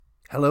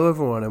Hello,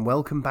 everyone, and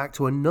welcome back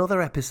to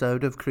another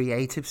episode of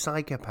Creative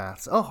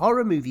Psychopaths, a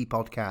horror movie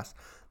podcast.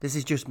 This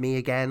is just me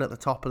again at the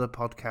top of the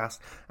podcast,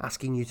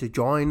 asking you to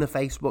join the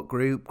Facebook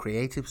group,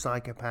 Creative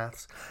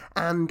Psychopaths,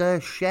 and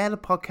share the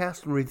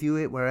podcast and review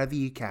it wherever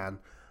you can.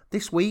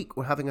 This week,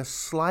 we're having a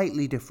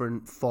slightly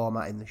different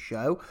format in the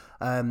show,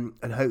 and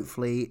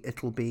hopefully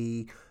it'll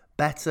be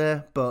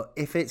better, but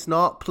if it's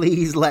not,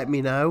 please let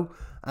me know.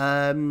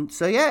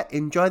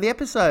 Enjoy the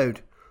episode.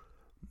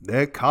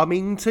 They're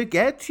coming to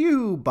get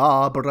you,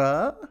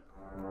 Barbara.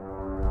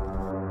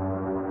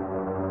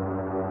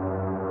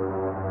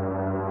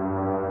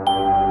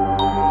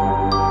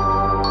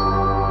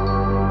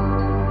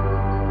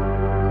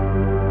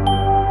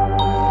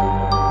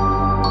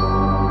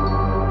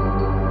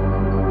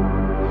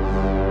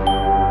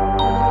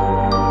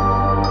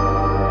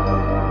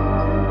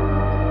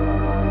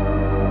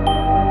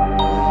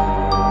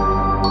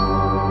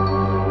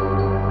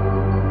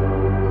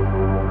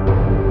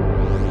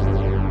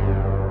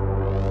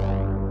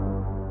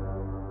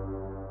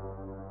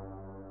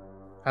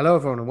 Hello,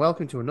 everyone, and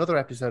welcome to another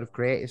episode of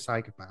Creative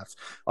Psychopaths,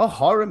 a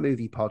horror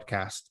movie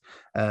podcast.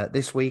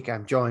 This week,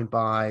 I'm joined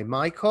by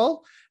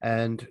Michael,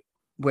 and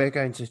we're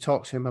going to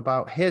talk to him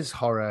about his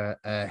horror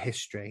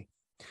history.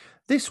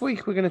 This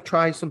week, we're going to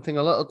try something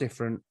a little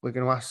different. We're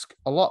going to ask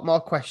a lot more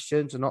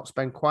questions and not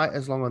spend quite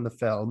as long on the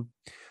film.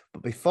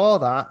 But before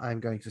that, I'm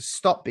going to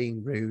stop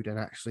being rude and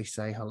actually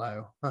say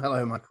hello.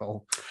 Hello,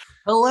 Michael.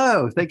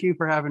 Hello. Thank you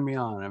for having me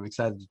on. I'm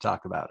excited to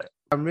talk about it.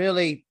 I'm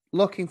really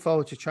looking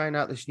forward to trying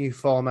out this new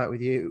format with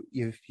you.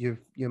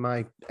 You're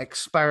my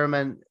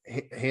experiment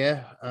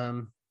here.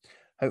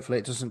 Hopefully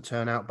it doesn't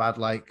turn out bad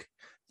like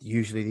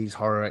usually these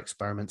horror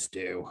experiments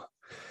do.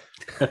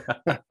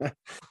 But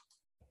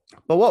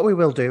what we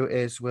will do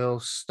is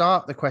we'll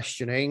start the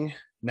questioning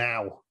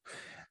now.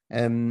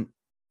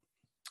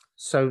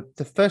 So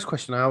the first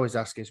question I always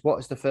ask is, what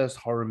is the first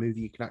horror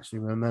movie you can actually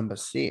remember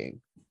seeing?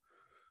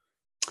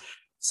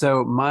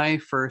 So my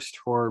first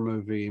horror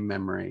movie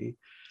memory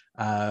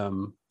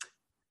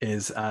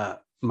is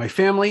my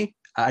family.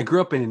 I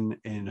grew up in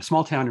a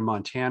small town in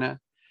Montana,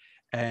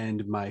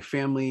 and my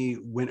family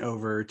went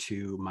over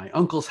to my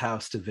uncle's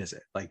house to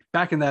visit. Like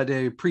back in that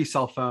day,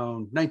 pre-cell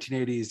phone,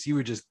 1980s, you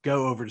would just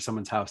go over to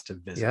someone's house to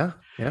visit.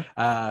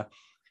 Yeah.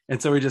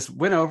 And so we just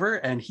went over,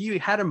 and he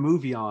had a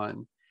movie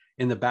on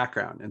in the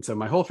background. And so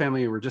my whole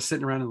family were just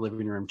sitting around in the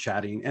living room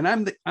chatting. And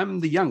I'm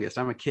the youngest.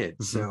 I'm a kid.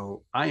 Mm-hmm.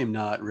 So I am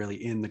not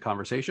really in the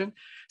conversation.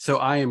 So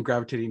I am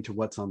gravitating to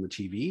what's on the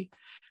TV.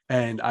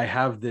 And I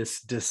have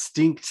this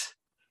distinct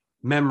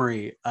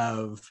memory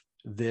of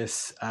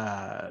this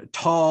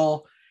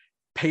tall,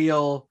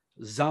 pale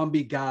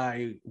zombie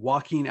guy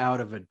walking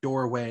out of a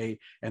doorway,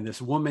 and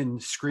this woman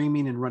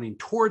screaming and running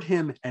toward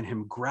him, and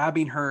him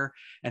grabbing her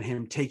and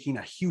him taking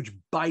a huge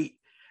bite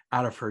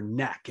out of her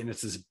neck. And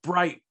it's this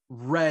bright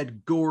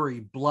red, gory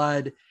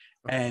blood.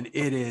 And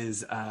it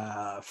is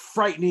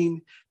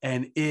frightening,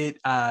 and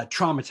it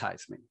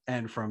traumatized me.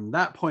 And from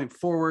that point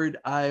forward,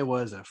 I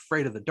was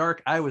afraid of the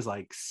dark. I was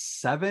like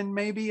 7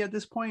 maybe at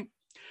this point.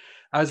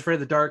 I was afraid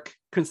of the dark,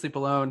 couldn't sleep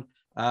alone.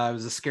 I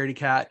was a scaredy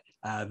cat.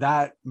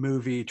 That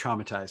movie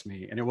traumatized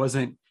me. And it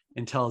wasn't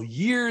until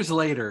years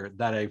later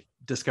that I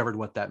discovered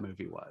what that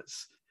movie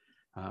was.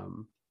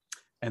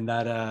 And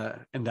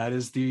that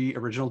is the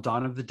original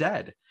Dawn of the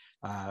Dead.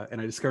 And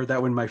I discovered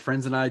that when my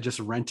friends and I just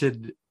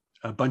rented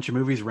a bunch of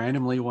movies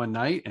randomly one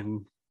night,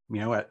 and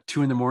at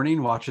 2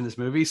 a.m. watching this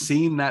movie,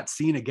 seeing that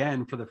scene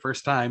again for the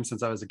first time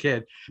since I was a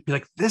kid, be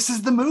like, this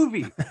is the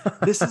movie.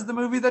 This is the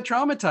movie that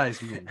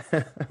traumatized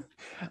me.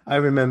 I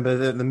remember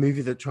that the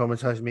movie that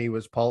traumatized me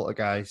was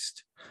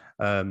Poltergeist.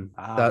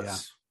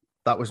 That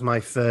was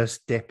my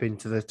first dip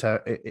into the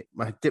toe.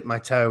 I dipped my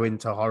toe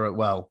into horror.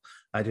 Well,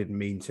 I didn't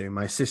mean to.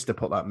 My sister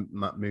put that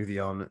movie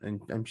on,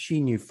 and she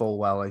knew full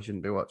well I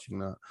shouldn't be watching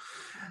that.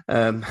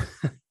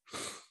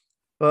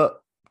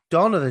 But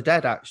Dawn of the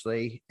Dead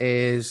actually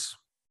is...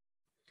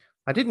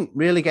 I didn't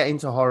really get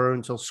into horror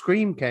until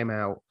Scream came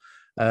out.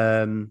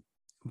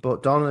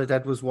 But Dawn of the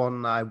Dead was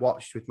one I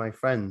watched with my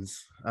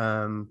friends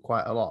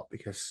quite a lot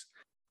because,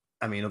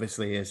 I mean,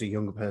 obviously as a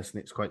younger person,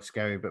 it's quite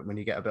scary, but when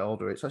you get a bit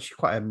older, it's actually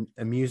quite an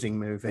amusing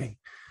movie.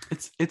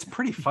 It's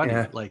pretty funny.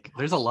 Yeah. Like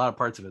there's a lot of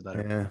parts of it that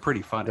are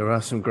pretty funny. There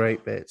are some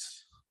great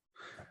bits.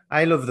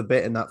 I love the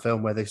bit in that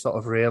film where they sort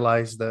of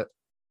realize that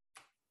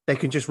they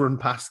can just run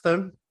past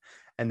them.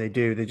 And they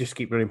do. They just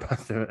keep running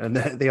past them, and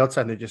the odd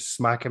time they just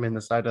smack him in the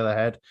side of the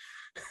head.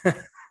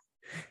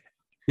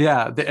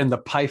 And the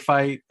pie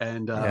fight,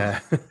 and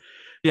that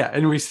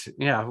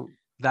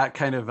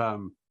kind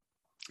of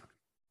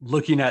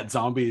looking at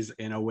zombies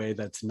in a way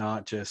that's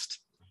not just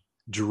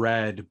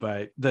dread,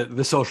 but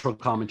the social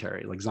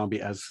commentary, like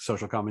zombie as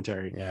social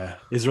commentary,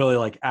 is really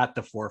like at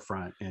the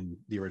forefront in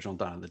the original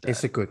Dawn of the Dead.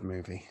 It's a good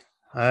movie.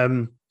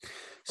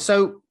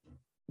 So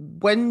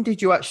when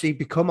did you actually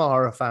become a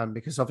horror fan?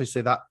 Because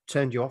obviously that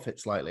turned you off it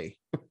slightly.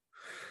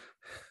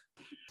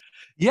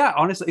 Yeah,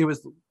 honestly, it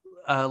was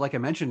like I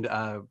mentioned,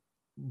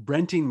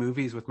 renting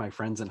movies with my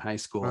friends in high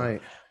school.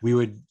 Right. We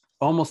would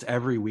almost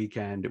every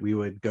weekend we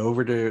would go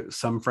over to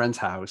some friend's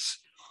house,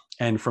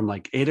 and from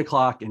like 8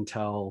 o'clock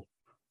until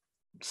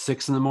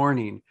 6 in the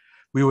morning,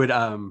 we would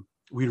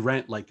we'd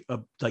rent like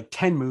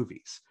 10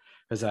 movies.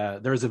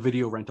 There was a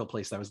video rental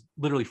place that was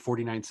literally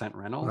 49-cent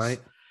rentals. Right.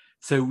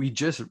 So we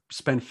just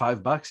spend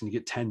 $5 and you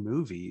get 10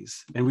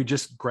 movies, and we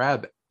just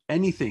grab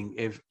anything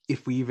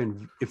if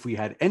we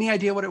had any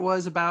idea what it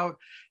was about,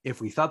 if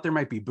we thought there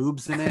might be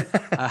boobs in it,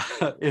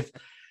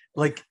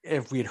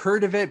 if we had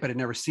heard of it but had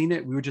never seen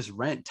it, we would just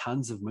rent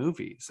tons of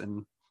movies.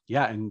 And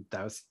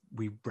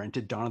we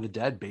rented Dawn of the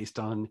Dead based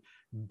on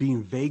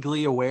being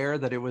vaguely aware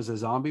that it was a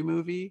zombie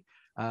movie.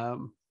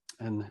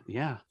 And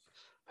yeah,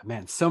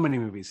 man, so many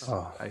movies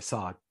I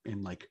saw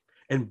in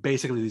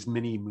basically these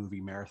mini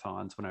movie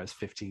marathons when I was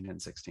 15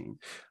 and 16.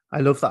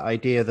 I love that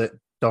idea that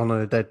Dawn of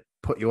the Dead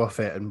put you off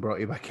it and brought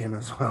you back in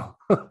as well.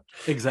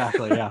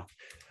 Exactly, yeah.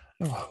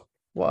 Oh,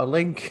 what a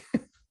link.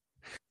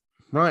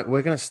 Right,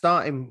 we're going to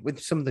start in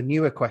with some of the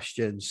newer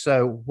questions.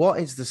 So what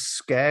is the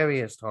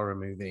scariest horror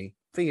movie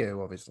for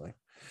you, obviously?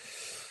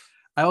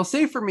 I will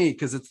say for me,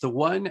 because it's the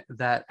one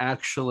that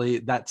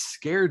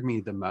scared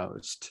me the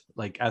most,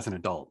 like as an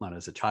adult, not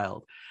as a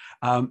child.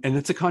 And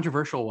it's a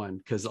controversial one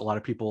because a lot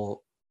of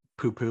people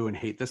poo-poo and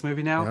hate this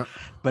movie now. Yeah.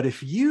 But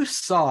if you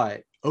saw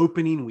it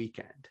opening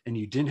weekend and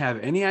you didn't have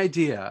any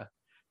idea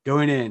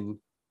going in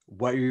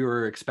what you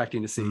were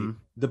expecting to see,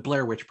 the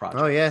Blair Witch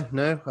Project. Oh yeah,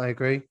 no, I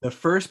agree. The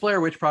first Blair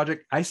Witch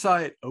Project, I saw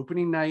it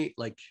opening night,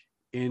 like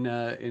in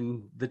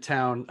the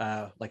town,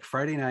 like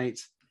Friday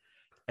nights,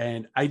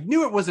 and I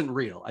knew it wasn't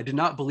real. I did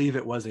not believe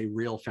it was a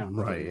real found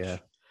footage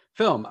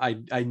film.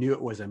 I knew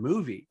it was a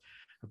movie,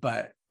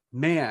 but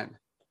man,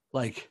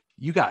 like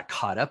you got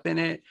caught up in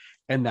it,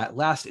 and that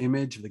last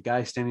image of the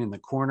guy standing in the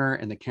corner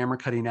and the camera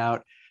cutting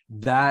out,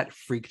 that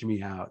freaked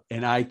me out,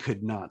 and I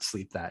could not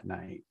sleep that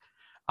night.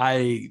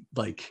 I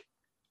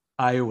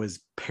was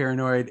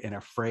paranoid and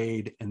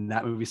afraid, and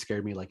that movie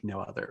scared me like no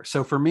other.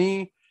 So for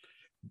me,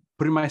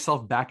 putting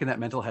myself back in that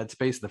mental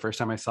headspace the first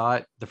time I saw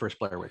it, the first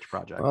Blair Witch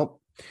Project.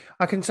 Well,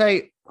 I can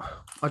say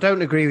I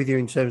don't agree with you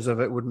in terms of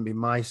it wouldn't be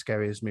my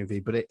scariest movie,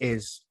 but it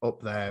is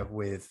up there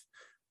with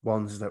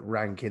ones that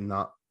rank in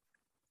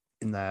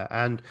there,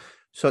 and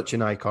such an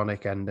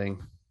iconic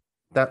ending.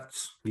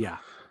 That's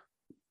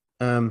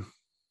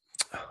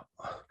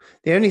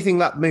the only thing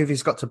that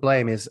movie's got to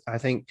blame is I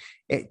think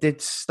it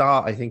did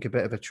start, a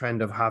bit of a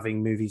trend of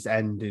having movies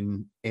end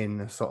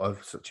in sort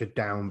of such a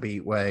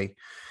downbeat way.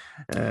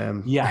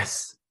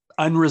 Yes.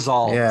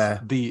 Unresolved.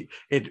 Yeah.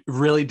 It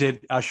really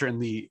did usher in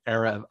the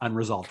era of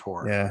unresolved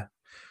horror. Yeah.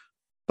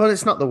 But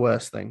it's not the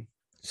worst thing.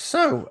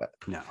 So,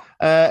 no.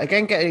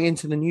 Again, getting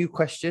into the new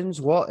questions,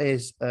 what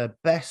is a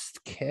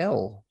best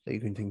kill that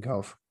you can think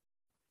of?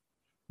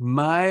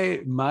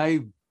 My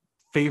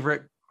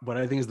favorite, what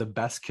I think is the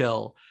best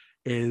kill,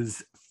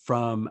 is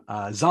from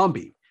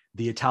Zombie,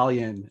 the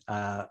Italian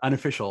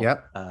unofficial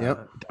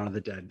Dawn of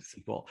the Dead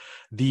sequel.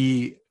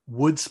 The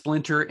wood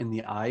splinter in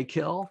the eye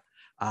kill.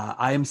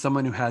 I am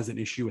someone who has an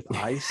issue with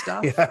eye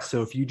stuff.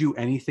 So if you do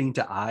anything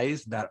to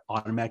eyes, that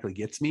automatically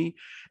gets me.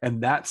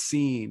 And that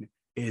scene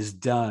is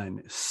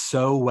done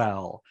so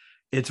well.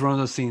 It's one of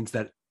those scenes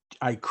that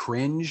I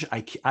cringe.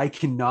 I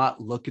cannot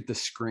look at the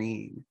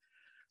screen.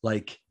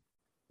 Like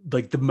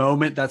the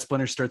moment that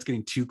splinter starts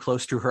getting too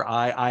close to her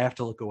eye, I have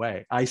to look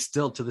away. I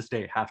still to this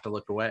day have to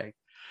look away.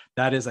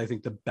 That is, I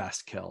think, the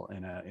best kill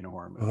in a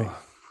horror movie.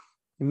 Oh,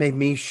 it made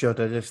me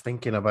shudder just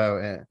thinking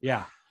about it.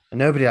 Yeah.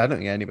 And I don't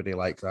think anybody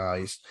likes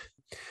eyes.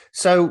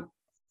 So,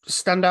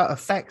 standout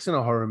effects in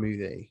a horror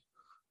movie.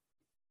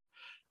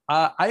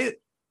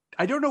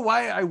 I don't know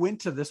why I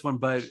went to this one,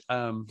 but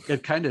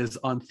it kind of is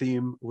on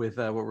theme with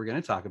what we're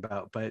going to talk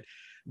about. But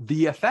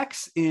the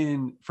effects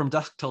in From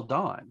Dusk Till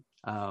Dawn,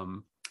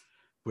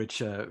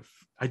 which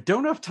I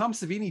don't know if Tom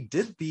Savini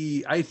did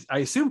I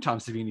assume Tom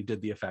Savini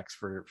did the effects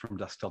for From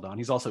Dusk Till Dawn.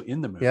 He's also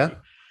in the movie. Yeah.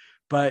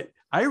 But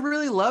I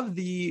really love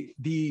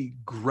the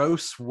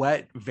gross,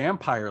 wet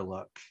vampire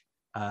look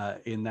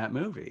in that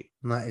movie.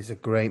 And that is a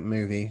great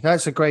movie.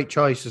 That's a great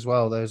choice as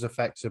well. Those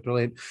effects are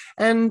brilliant.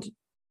 And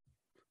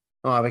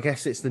I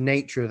guess it's the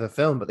nature of the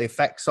film, but the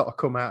effects sort of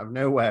come out of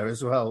nowhere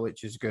as well,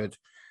 which is good.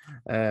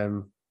 I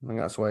think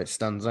that's why it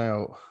stands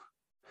out.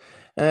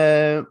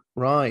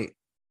 Right.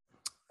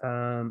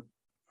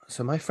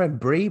 So my friend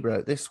Bree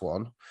wrote this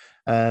one.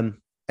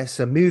 It's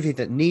a movie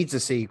that needs a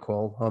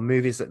sequel or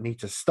movies that need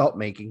to stop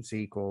making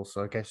sequels.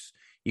 So I guess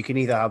you can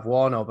either have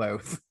one or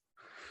both.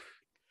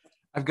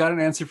 I've got an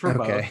answer for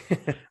both.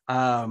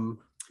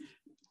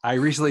 I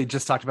recently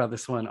just talked about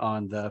this one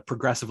on the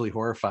Progressively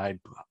Horrified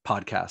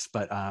podcast,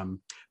 but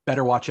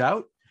Better Watch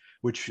Out,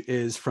 which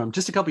is from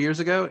just a couple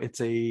years ago.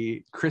 It's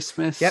a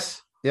Christmas.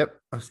 Yep.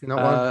 I've seen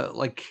that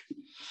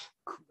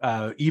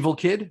one. Evil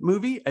kid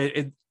movie.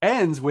 It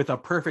ends with a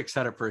perfect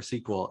setup for a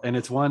sequel, and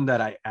it's one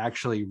that I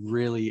actually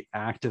really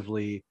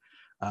actively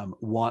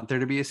want there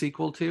to be a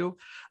sequel to.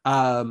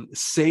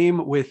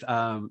 Same with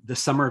The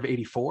Summer of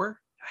 '84.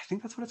 I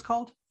think that's what it's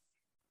called.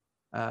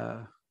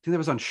 I think that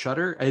was on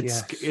Shudder.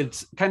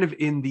 It's kind of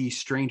in the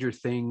Stranger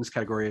Things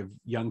category of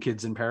young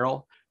kids in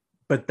peril.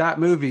 but that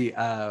movie,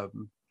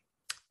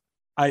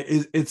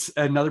 it's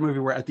another movie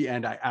where at the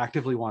end I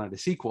actively wanted a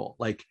sequel,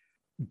 like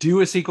do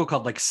a sequel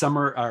called like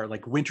Summer or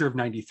like Winter of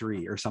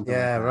 '93 or something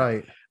like that.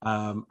 Right.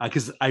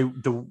 Because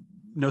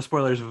no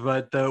spoilers,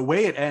 but the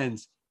way it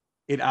ends,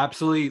 it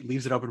absolutely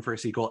leaves it open for a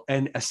sequel,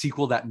 and a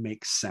sequel that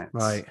makes sense.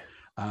 Right.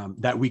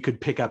 That we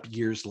could pick up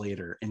years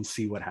later and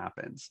see what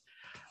happens.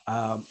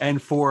 And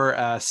for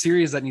a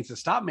series that needs to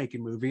stop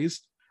making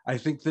movies, I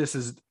think this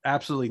is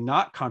absolutely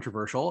not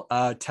controversial.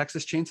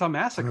 Texas Chainsaw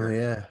Massacre. Oh,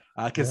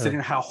 yeah.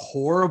 Considering how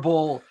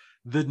horrible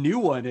the new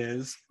one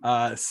is,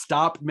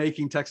 stop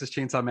making Texas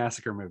Chainsaw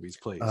Massacre movies,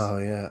 please. Oh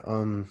yeah.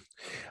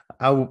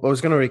 I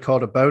was going to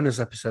record a bonus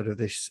episode of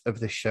this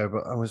show,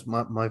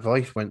 but my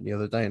voice went the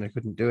other day and I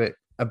couldn't do it,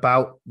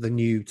 about the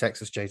new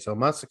Texas Chainsaw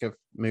Massacre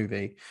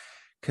movie,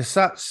 because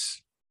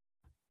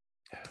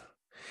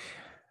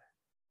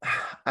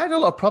I had a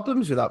lot of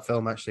problems with that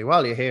film actually.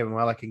 While you're here and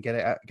while I can get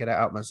it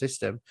out of my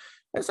system,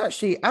 it's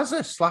actually, as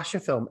a slasher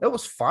film, it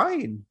was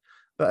fine,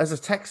 but as a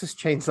Texas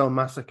Chainsaw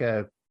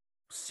Massacre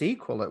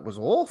sequel, it was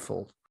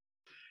awful.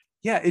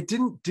 Yeah, it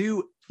didn't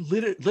do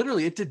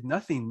literally. It did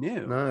nothing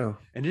new. No,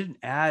 and didn't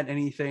add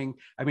anything.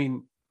 I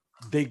mean,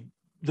 they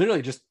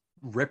literally just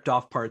ripped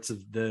off parts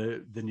of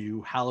the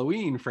new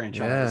Halloween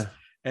franchise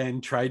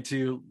and tried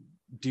to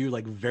do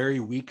like very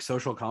weak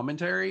social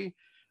commentary.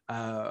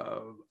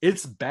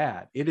 It's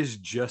bad. It is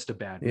just a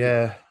bad movie.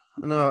 Yeah,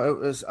 no, it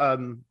was.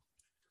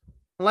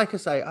 Like I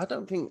say, I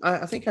don't think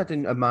I think I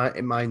didn't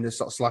mind the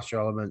sort of slasher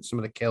element. Some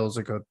of the kills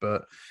are good,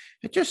 but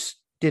it just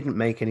didn't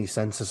make any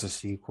sense as a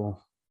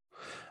sequel.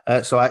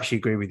 So I actually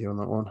agree with you on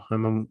that one.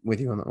 I'm with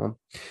you on that one.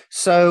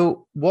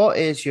 So, what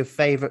is your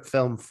favorite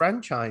film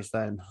franchise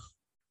then?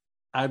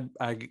 I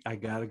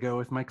gotta go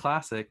with my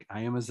classic.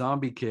 I Am a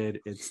Zombie Kid.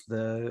 It's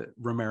the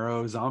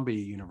Romero zombie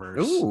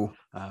universe. Ooh.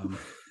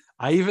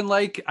 I even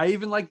like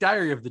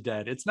Diary of the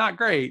Dead. It's not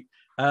great,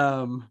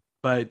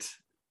 but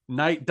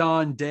Night,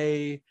 Dawn,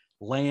 Day,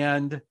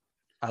 Land,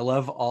 I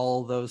love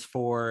all those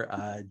four.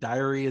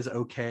 Diary is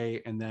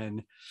okay, and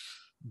then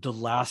the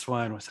last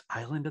one was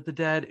Island of the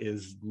Dead,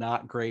 is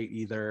not great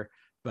either.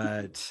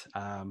 But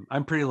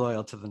I'm pretty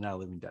loyal to the Now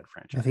Living Dead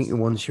franchise. I think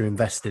once you're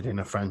invested in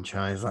a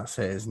franchise, that's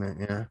it,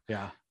 isn't it?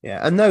 Yeah.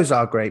 And those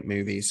are great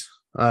movies.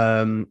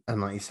 And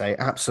like you say,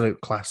 absolute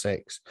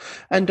classics.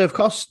 And of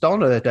course,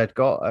 Dawn of the Dead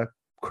got a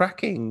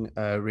cracking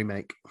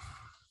remake.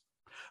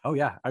 Oh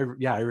yeah, I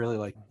really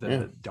like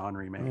the Dawn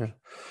remake.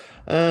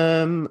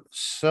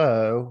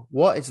 So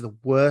what is the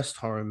worst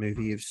horror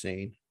movie you've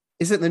seen?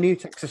 Is it the new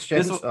Texas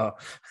Chainsaw?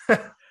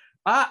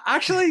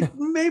 Actually,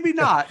 maybe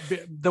not.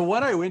 The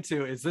one I went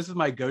to this is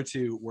my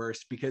go-to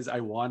worst because I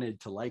wanted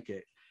to like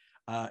it,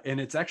 and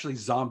it's actually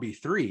Zombie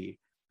 3,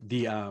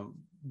 the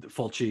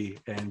Fulci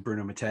and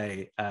Bruno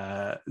Mattei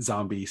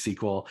zombie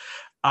sequel.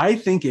 I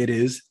think it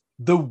is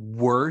the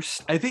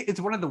worst. I think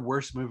it's one of the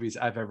worst movies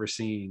I've ever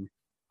seen.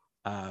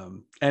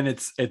 And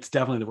it's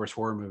definitely the worst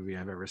horror movie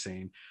I've ever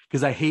seen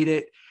because I hate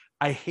it.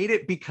 I hate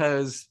it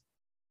because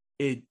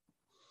it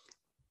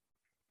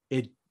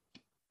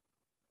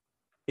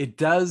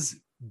does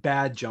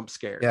bad jump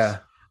scares.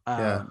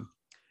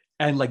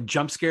 And like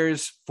jump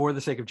scares for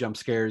the sake of jump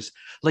scares,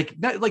 like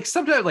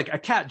sometimes like a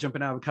cat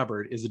jumping out of a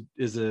cupboard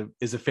is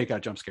a fake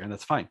out jump scare, and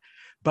that's fine.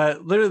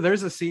 But literally,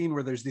 there's a scene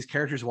where there's these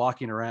characters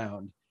walking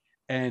around,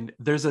 and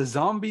there's a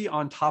zombie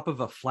on top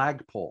of a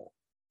flagpole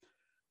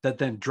that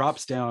then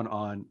drops down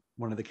on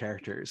one of the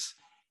characters.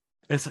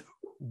 It's like,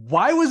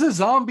 why was a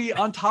zombie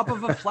on top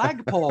of a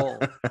flagpole?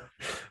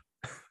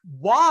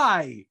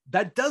 Why?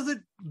 That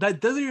doesn't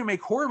even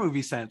make horror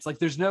movie sense. Like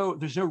there's no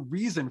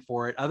reason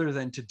for it other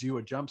than to do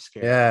a jump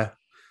scare. Yeah.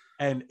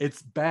 And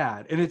it's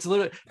bad. And it's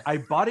literally, I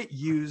bought it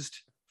used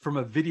from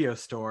a video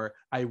store.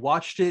 I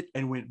watched it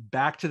and went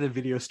back to the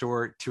video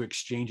store to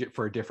exchange it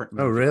for a different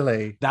movie. Oh,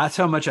 really? That's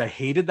how much I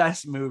hated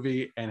this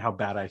movie and how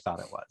bad I thought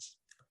it was.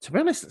 To be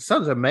honest, it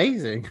sounds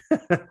amazing.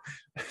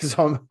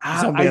 Zombie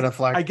on a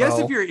flagpole. I guess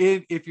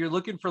if you're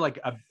looking for like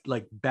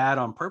bad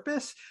on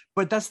purpose,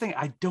 but that's the thing.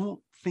 I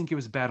don't think it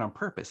was bad on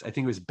purpose. I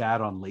think it was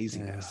bad on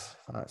laziness.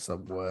 Yeah, that's the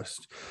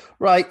worst.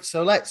 Right,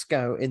 so let's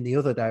go in the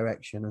other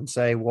direction and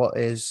say, what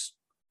is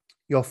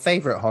your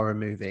favorite horror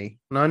movie?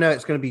 And I know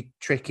it's going to be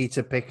tricky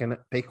to pick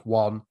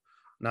one,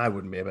 and I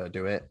wouldn't be able to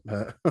do it.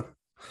 But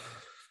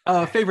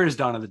favorite is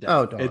Dawn of the Dead.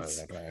 Oh, Dawn of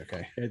the Dead.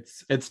 Okay,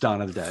 it's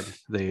Dawn of the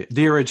Dead,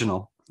 the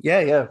original. Yeah,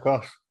 of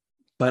course.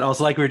 But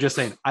also, like we were just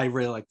saying, I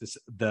really like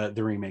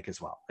the remake as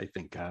well. I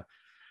think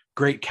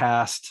great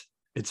cast.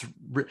 It's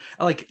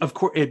like, of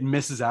course, it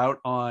misses out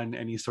on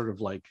any sort of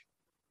like.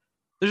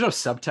 There's no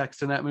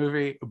subtext in that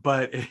movie,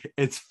 but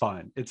it's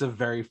fun. It's a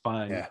very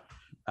fun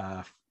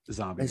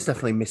zombie. It's movie.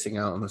 definitely missing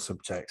out on the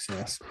subtext.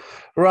 Yes.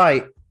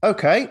 Right.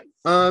 Okay.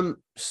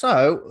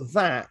 So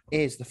that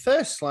is the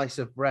first slice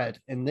of bread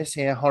in this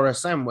here horror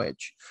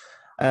sandwich.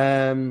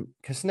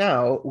 Because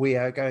now we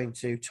are going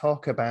to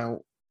talk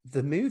about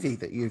the movie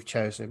that you've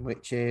chosen,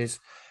 which is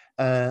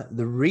the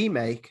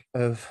remake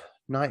of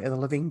Night of the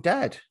Living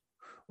Dead,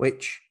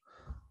 which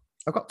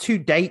I've got two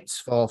dates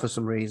for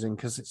some reason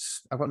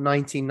because I've got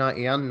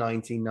 1990 and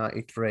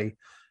 1993,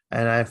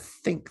 and I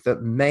think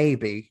that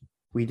maybe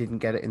we didn't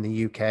get it in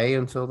the UK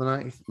until the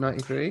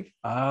 1993.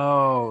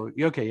 Oh,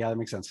 okay, yeah, that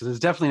makes sense. Because it's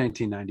definitely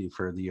 1990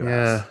 for the US.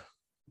 Yeah,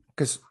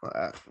 because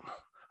I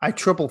had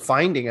trouble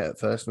finding it at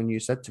first when you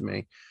said to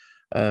me,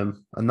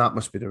 and that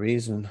must be the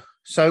reason.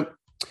 So,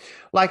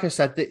 like I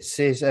said, this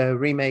is a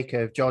remake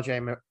of George A.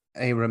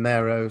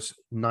 Romero's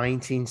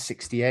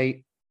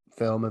 1968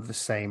 film of the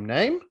same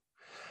name.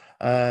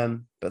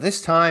 But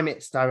this time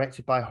it's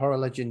directed by horror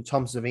legend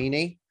Tom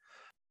Savini.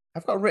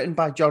 I've got written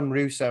by John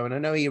Russo, and I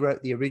know he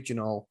wrote the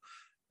original.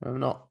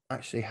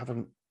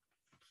 Haven't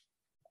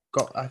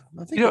got. I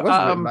think it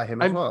was written by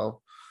him as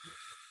well.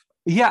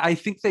 Yeah, I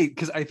think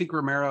I think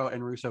Romero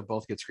and Russo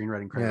both get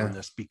screenwriting credit on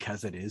this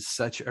because it is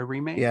such a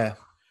remake. Yeah.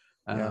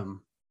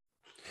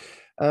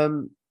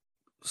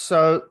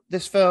 So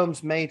this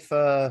film's made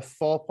for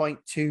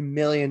 $4.2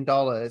 million,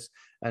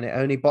 and it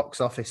only box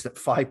office at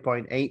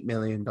 $5.8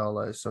 million.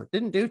 So it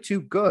didn't do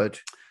too good.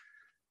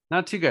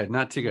 Not too good.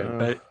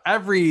 But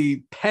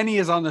every penny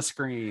is on the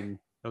screen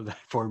of that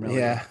 $4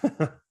 million.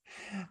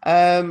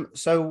 Yeah.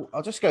 So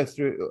I'll just go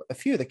through a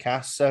few of the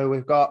cast. So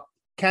we've got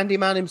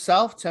Candyman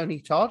himself, Tony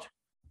Todd,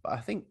 but I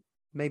think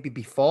maybe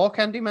before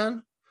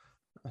Candyman.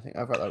 I think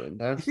I've got that written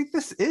down. I think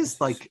this is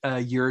like a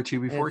year or two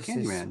before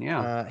Candyman.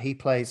 Yeah. He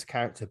plays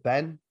character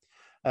Ben.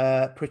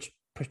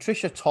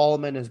 Patricia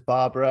Tallman as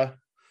Barbara.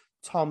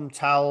 Tom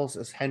Towles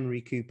as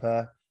Henry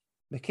Cooper.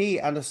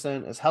 McKee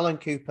Anderson as Helen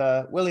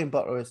Cooper. William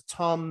Butler as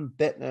Tom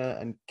Bittner.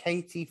 And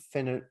Katie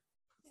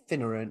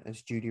Finneran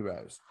as Judy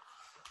Rose.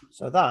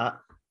 So that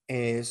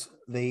is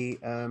the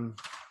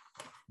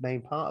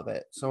main part of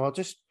it. So I'll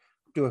just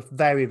do a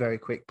very, very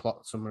quick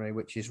plot summary,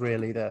 which is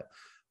really that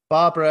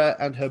Barbara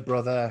and her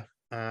brother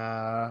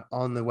are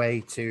on the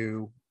way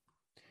to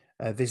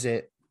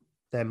visit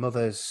their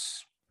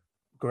mother's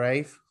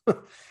grave.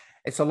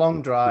 It's a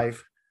long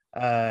drive.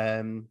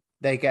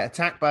 They get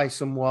attacked by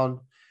someone.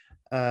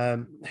 I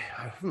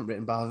haven't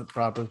written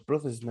Barbara's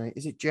brother's name.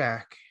 Is it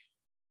Jack?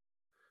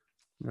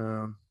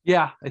 No.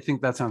 Yeah, I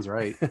think that sounds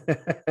right.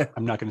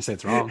 I'm not going to say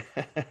it's wrong.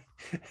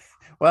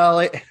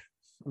 Well,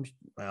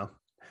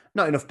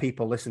 not enough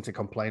people listen to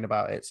complain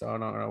about it, so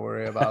I'm not going to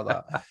worry about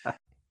that.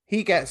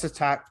 He gets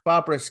attacked.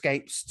 Barbara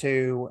escapes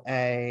to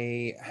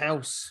a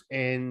house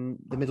in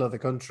the middle of the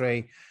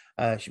country.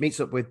 She meets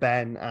up with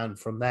Ben, and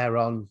from there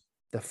on,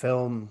 the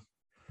film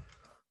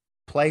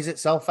plays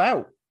itself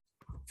out.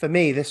 For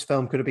me, this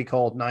film could have been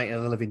called Night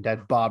of the Living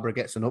Dead, Barbara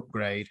Gets an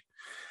Upgrade.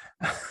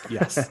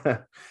 Yes.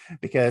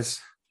 Because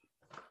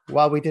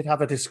while we did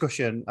have a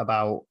discussion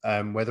about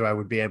whether I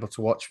would be able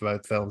to watch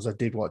both films, I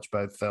did watch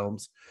both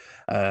films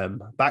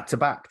back to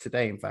back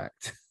today, in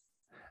fact.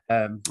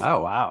 Oh,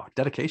 wow.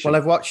 Dedication. Well,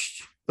 I've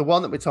watched the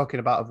one that we're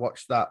talking about. I've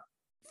watched that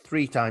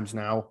 3 times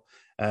now.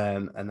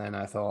 And then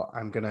I thought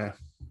I'm gonna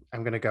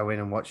go in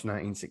and watch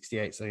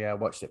 1968. So yeah, I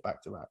watched it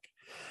back to back.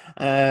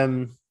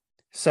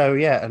 So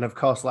yeah, and of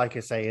course, like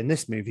I say, in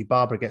this movie,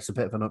 Barbara gets a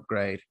bit of an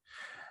upgrade.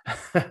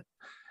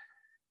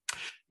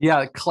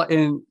 Yeah,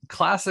 in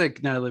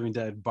classic Night of the Living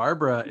Dead,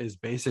 Barbara is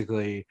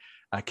basically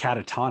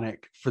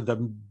catatonic for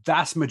the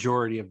vast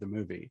majority of the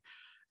movie.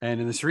 And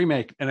in this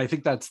remake, and I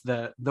think that's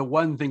the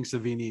one thing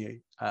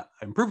Savini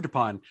improved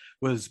upon,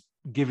 was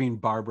giving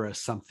Barbara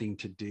something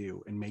to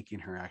do and making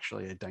her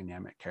actually a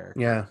dynamic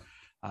character.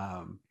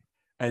 Yeah.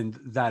 And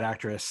that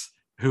actress,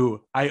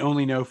 who I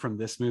only know from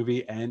this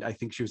movie, and I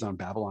think she was on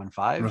Babylon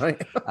 5. Right.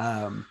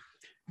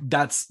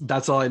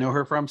 That's all I know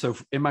her from. So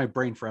in my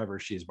brain forever,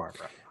 she's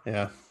Barbara.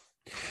 Yeah.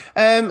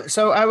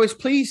 So I was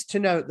pleased to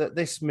note that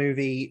this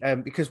movie,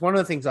 because one of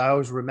the things I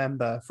always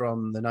remember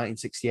from the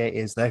 1968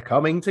 is they're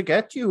coming to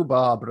get you,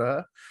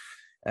 Barbara.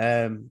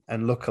 And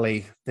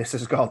luckily this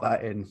has got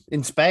that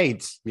in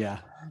spades. Yeah.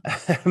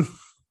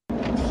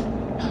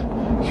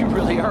 You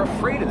really are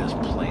afraid of this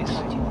place.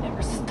 You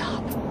never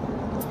stop.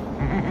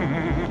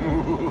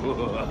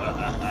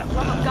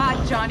 Love of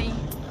God, Johnny.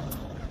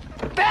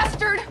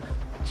 Bastard!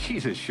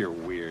 Jesus, you're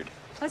weird.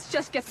 Let's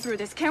just get through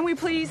this, can we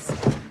please?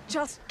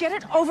 Just get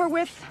it over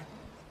with.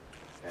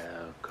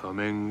 They're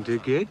coming to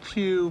get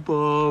you,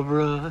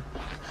 Barbara.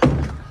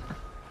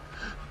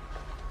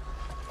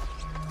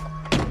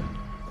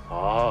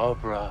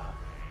 Barbara.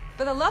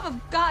 For the love of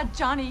God,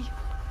 Johnny.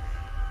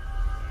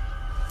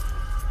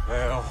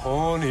 They're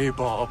horny,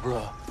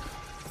 Barbara.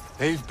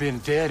 They've been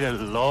dead a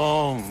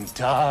long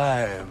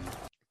time.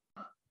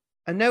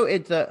 I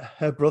noted that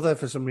her brother,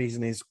 for some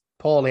reason, is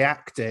poorly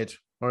acted,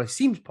 or it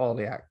seems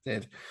poorly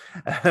acted.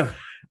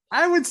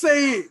 I would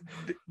say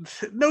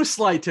no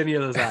slight to any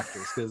of those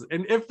actors,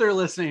 and if they're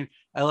listening,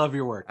 I love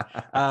your work.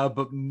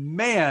 But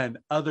man,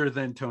 other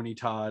than Tony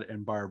Todd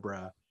and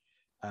Barbara,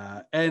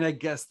 and I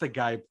guess the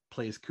guy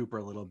plays Cooper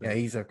a little bit. Yeah,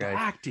 he's okay. The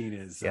acting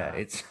is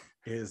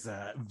it's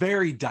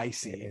very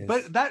dicey,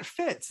 but that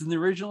fits in the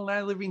original Night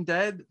of the Living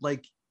Dead.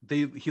 Like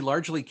he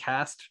largely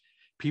cast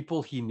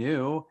people he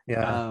knew.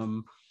 Yeah.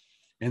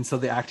 and so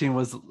the acting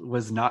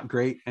was not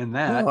great in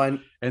that. No,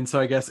 and so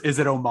I guess, is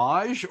it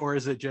homage, or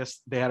is it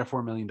just they had a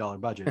 $4 million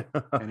budget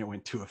and it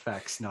went to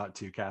effects, not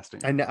to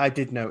casting? And I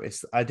did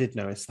notice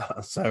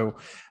that. So,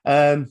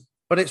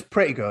 but it's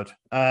pretty good.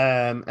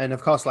 And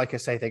of course, like I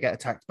say, they get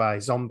attacked by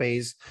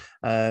zombies.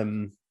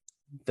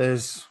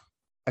 There's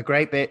a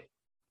great bit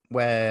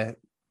where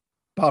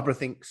Barbara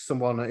thinks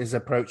someone is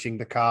approaching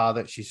the car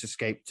that she's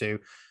escaped to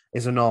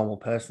is a normal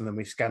person. Then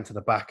we scan to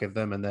the back of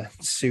them and their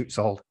suits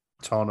all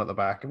torn at the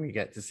back, and we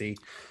get to see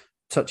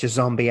touch a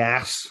zombie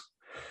ass.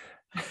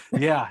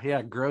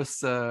 yeah, gross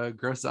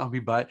zombie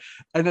butt.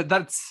 And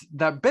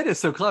that bit is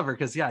so clever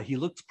because he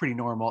looks pretty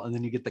normal, and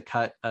then you get the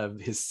cut of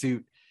his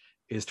suit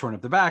is torn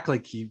up the back,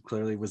 like he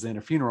clearly was in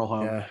a funeral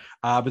home.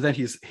 But then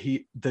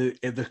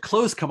the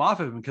clothes come off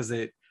of him because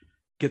it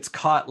gets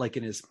caught like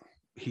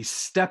he's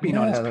stepping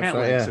on his pant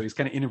leg, so he's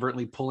kind of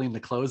inadvertently pulling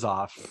the clothes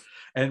off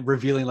and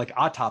revealing like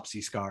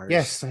autopsy scars.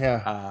 Yes,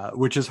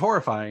 which is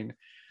horrifying.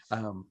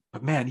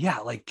 But man,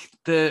 like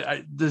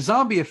the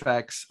zombie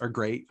effects are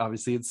great.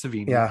 Obviously, it's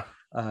Savini.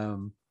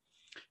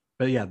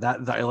 But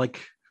that I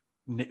like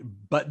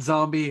butt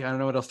zombie. I don't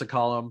know what else to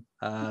call them.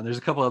 There's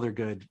a couple other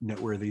good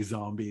noteworthy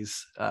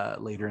zombies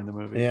later in the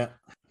movie. Yeah,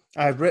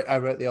 I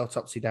wrote the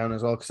autopsy down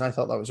as well because I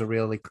thought that was a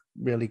really,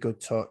 really good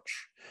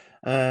touch.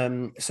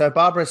 So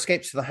Barbara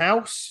escapes to the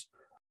house.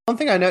 One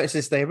thing I noticed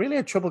is they really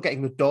had trouble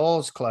getting the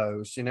doors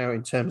closed,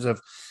 in terms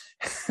of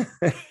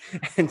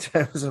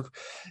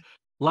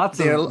lots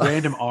of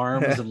random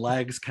arms and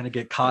legs kind of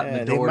get caught in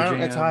the door. The amount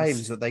jams. of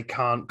times that they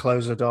can't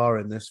close a door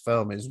in this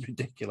film is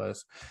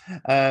ridiculous.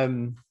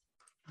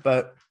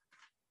 But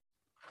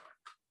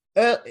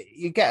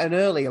you get an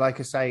early, like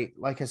I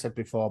said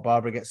before,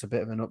 Barbara gets a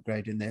bit of an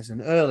upgrade in this,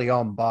 and early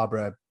on,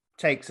 Barbara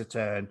takes a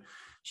turn.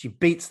 She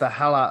beats the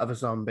hell out of a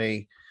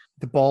zombie.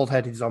 The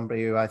bald-headed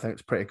zombie, who I think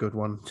is a pretty good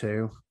one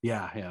too.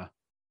 Yeah.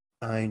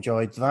 I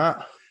enjoyed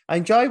that. I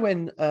enjoy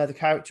when the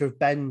character of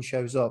Ben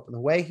shows up, and the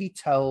way he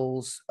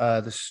tells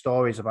the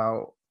stories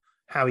about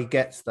how he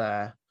gets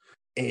there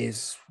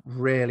is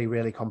really,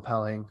 really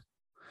compelling.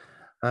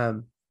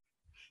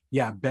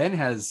 Ben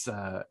has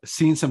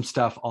seen some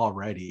stuff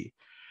already,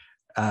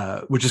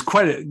 which is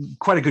quite a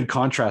good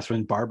contrast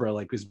when Barbara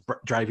was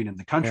driving in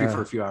the country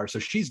for a few hours, so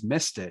she's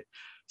missed it.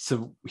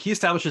 So he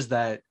establishes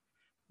that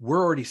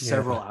we're already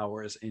several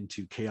hours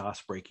into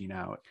chaos breaking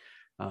out.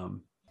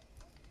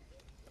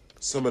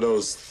 Some of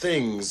those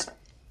things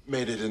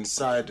made it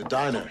inside the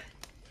diner.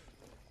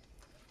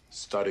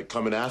 Started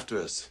coming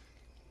after us.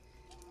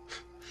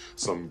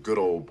 Some good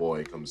old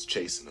boy comes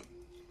chasing them.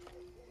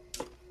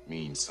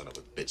 Mean son of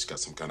a bitch got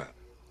some kind of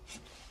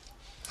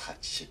hot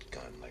shit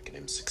gun, like an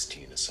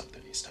M16 or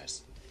something. He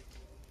starts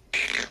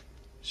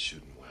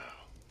shooting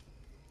well.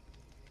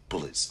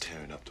 Bullets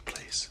tearing up the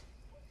place.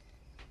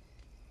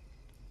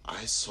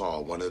 I saw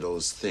one of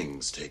those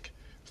things take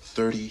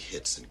 30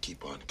 hits and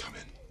keep on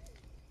coming.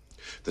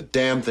 The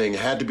damn thing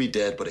had to be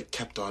dead, but it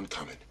kept on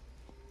coming.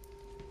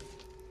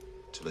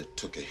 Till it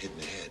took a hit in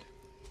the head.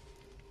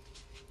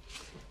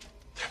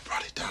 That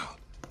brought it down.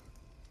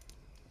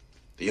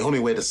 The only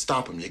way to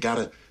stop him, you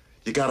gotta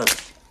get him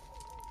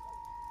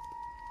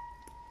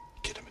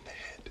in the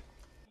head.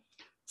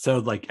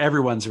 So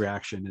everyone's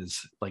reaction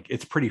is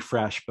it's pretty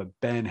fresh, but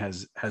Ben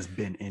has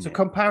been in it. So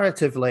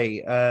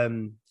comparatively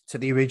to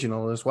the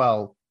original as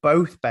well,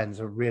 both Bens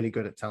are really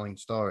good at telling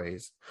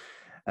stories.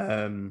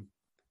 What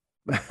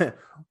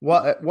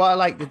I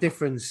like the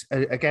difference,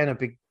 again, a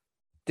big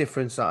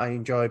difference that I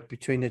enjoyed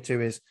between the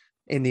two is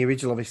in the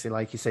original, obviously,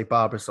 like you say,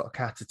 Barbara's sort of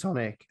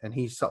catatonic and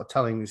he's sort of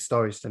telling these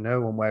stories to no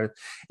one, whereas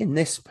in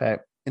this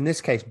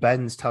case,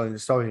 Ben's telling the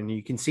story and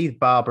you can see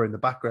Barbara in the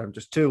background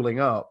just tooling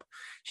up.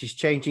 She's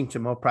changing to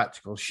more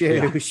practical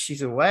shoes. Yeah.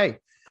 She's away,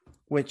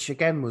 which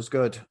again was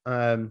good.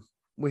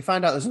 We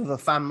find out there's another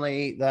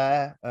family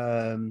there.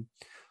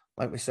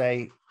 Like we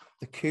say,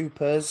 the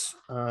Coopers.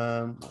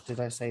 What did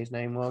I say his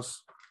name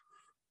was?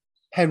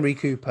 Henry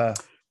Cooper.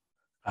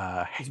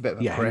 He's a bit of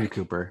a prick. Henry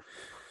Cooper.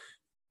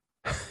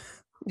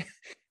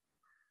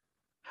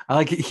 I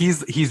like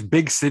he's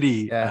big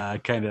city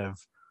kind of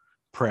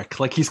prick.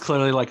 He's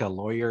clearly a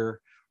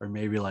lawyer or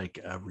maybe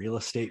a real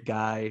estate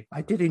guy.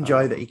 I did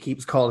enjoy that he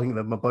keeps calling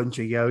them a bunch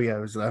of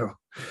yo-yos though.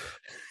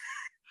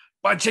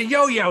 Bunch of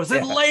yo-yos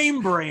and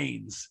lame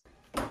brains.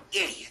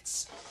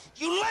 Idiots!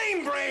 You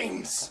lame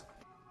brains!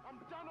 I'm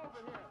done over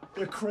here.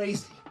 They're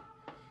crazy.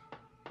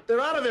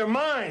 They're out of their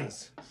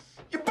minds.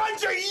 You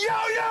bunch of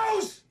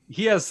yo-yos!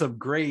 He has some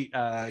great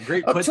Up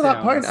to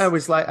that point, I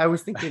was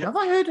thinking, have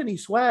I heard any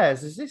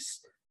swears?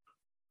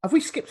 Have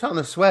we skipped out on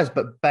the swears?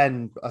 But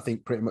Ben, I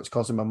think, pretty much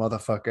calls him a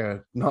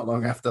motherfucker not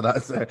long after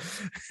that. So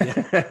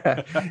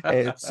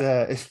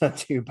it's not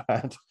too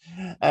bad.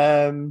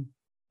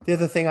 The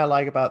other thing I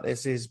like about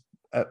this is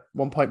at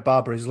one point,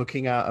 Barbara is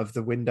looking out of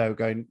the window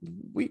going,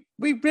 we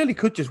really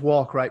could just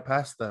walk right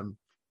past them.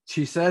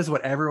 She says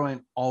what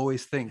everyone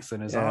always thinks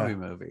in a zombie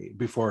movie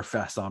before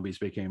fast zombies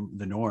became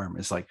the norm.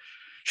 It's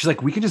she's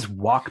like, we can just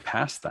walk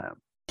past them.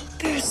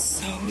 They're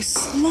so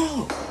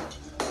slow.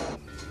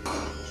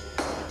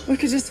 We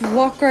could just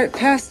walk right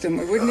past him.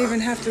 We wouldn't even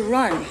have to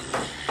run.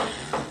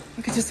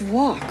 We could just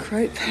walk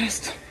right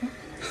past him.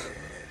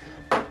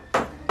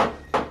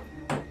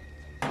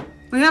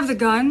 We have the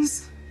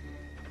guns.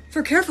 If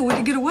we're careful, we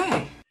could get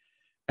away.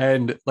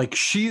 And like,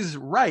 she's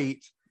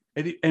right.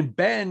 And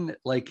Ben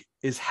like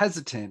is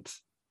hesitant.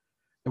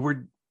 And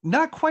we're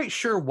not quite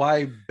sure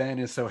why Ben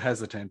is so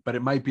hesitant, but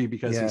it might be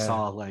because he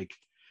saw like,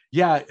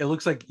 yeah, it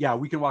looks like, yeah,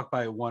 we can walk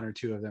by one or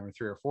two of them or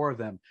three or four of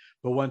them.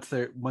 But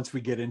once we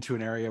get into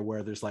an area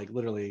where there's like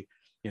literally,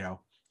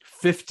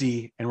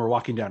 50 and we're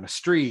walking down a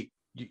street,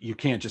 you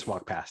can't just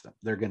walk past them.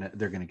 They're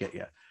gonna get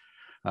you.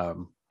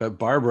 But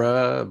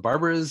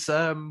Barbara's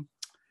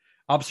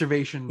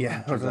observation.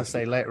 Yeah, I was gonna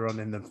say later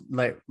on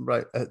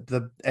right at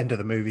the end of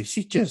the movie,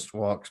 she just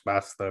walks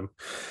past them.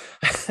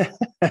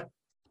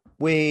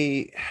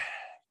 We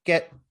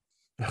get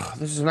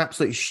this is an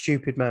absolutely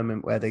stupid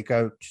moment where they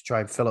go to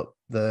try and fill up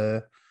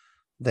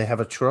they have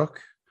a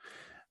truck.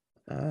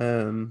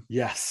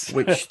 Yes.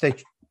 Which they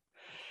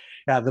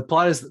yeah, the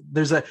plot is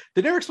they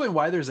never explain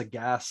why there's a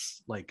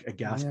gas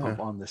pump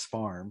on this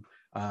farm.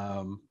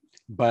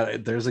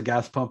 But there's a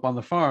gas pump on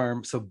the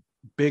farm. So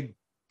big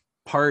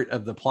part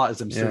of the plot is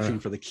them searching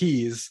for the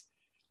keys.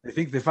 They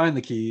think they find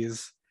the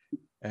keys.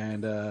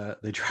 And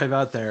they drive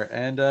out there,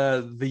 and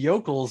the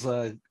yokels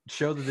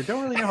show that they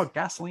don't really know how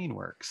gasoline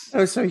works.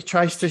 Oh, so he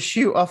tries to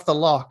shoot off the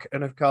lock,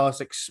 and of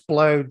course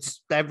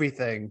explodes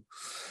everything.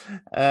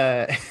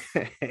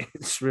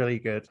 It's really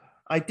good.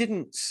 I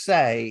didn't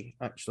say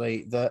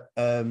actually that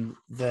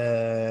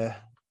the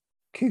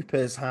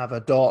Coopers have a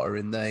daughter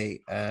in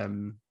the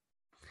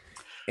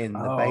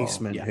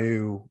basement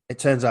who it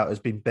turns out has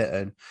been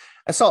bitten.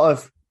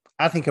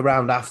 I think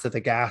around after the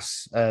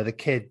gas, the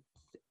kid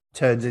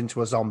turns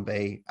into a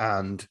zombie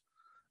and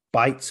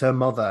bites her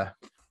mother.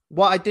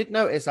 What I did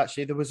notice,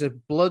 actually, there was a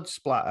blood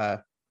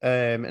splatter,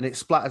 and it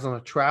splatters on a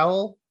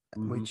trowel,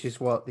 which is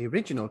what the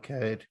original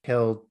kid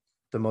killed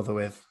the mother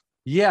with.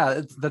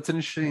 Yeah, that's an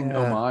interesting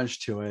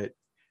homage to it.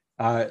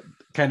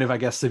 Kind of, I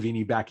guess,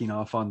 Savini backing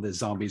off on the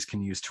zombies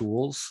can use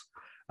tools,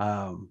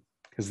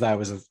 because that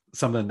was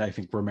something I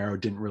think Romero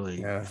didn't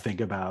really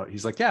think about.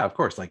 He's like, yeah, of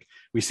course. Like,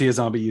 we see a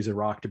zombie use a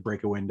rock to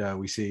break a window.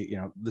 We see,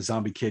 the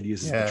zombie kid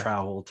uses the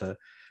trowel to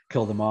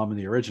kill the mom in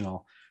the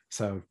original.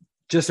 So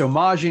just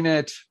homaging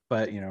it,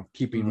 but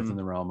keeping within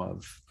the realm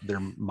of their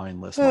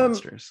mindless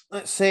monsters.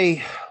 Let's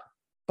see.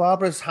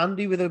 Barbara's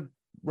handy with a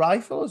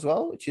rifle as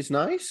well, which is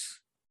nice.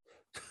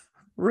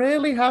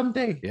 Really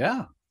handy.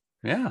 Yeah.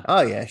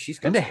 Oh yeah, she's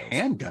got a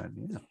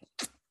handgun.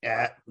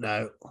 Yeah,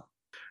 no.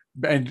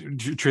 And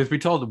truth be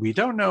told, we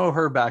don't know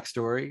her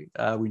backstory.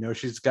 We know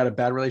she's got a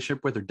bad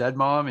relationship with her dead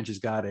mom, and she's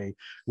got a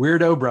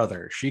weirdo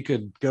brother. She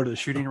could go to the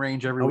shooting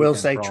range every weekend. I will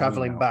say,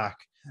 traveling back,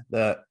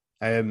 that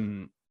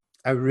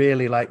I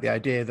really like the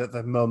idea that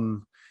the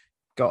mum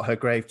got her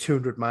grave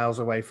 200 miles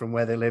away from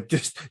where they live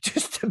just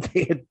to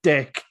be a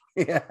dick.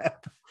 Yeah,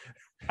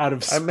 out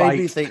of spite. It made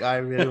me think I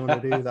really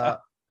want to do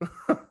that.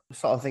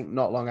 Sort of think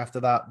not long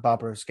after that,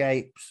 Barbara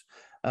escapes.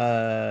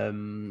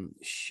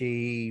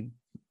 She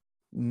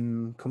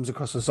comes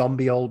across a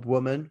zombie old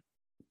woman.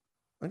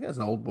 I guess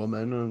an old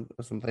woman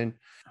or something.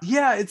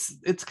 Yeah,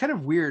 it's kind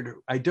of weird.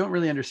 I don't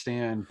really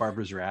understand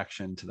Barbara's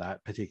reaction to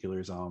that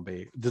particular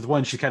zombie. The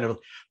one she kind of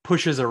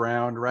pushes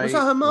around, right? Was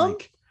that her mom?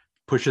 Like,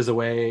 pushes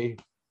away,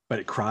 but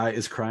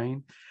is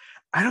crying.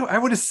 I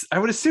would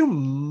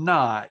assume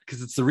not,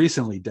 because it's the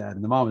recently dead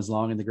and the mom is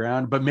long in the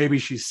ground, but maybe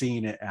she's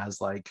seeing it as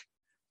like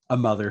a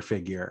mother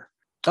figure.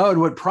 Oh,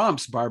 and what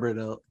prompts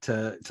Barbara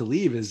to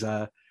leave is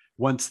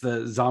once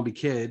the zombie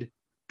kid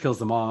kills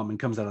the mom and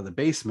comes out of the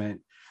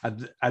basement.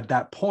 At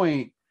that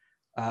point,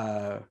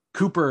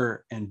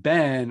 Cooper and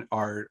Ben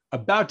are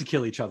about to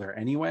kill each other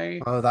anyway.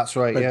 Oh, that's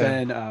right. But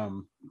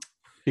then,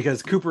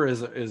 because Cooper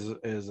is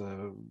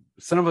a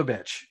son of a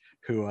bitch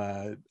who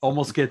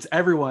almost gets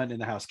everyone in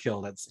the house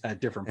killed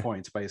at different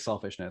points by his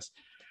selfishness.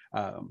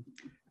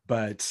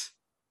 But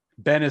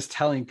Ben is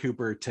telling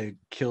Cooper to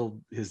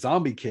kill his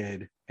zombie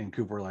kid, and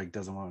Cooper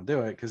doesn't want to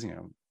do it because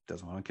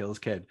doesn't want to kill his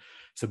kid.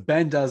 So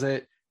Ben does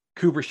it.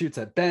 Cooper shoots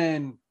at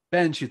Ben.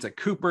 Ben shoots at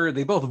Cooper.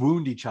 They both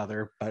wound each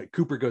other, but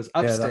Cooper goes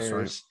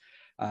upstairs,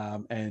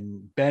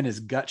 and Ben is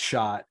gut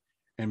shot.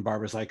 And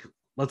Barbara's like,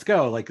 "Let's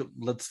go!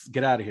 Let's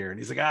get out of here." And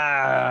he's like,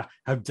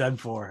 I'm done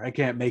for. I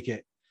can't make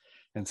it."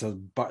 And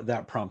so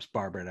that prompts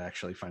Barbara to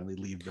actually finally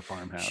leave the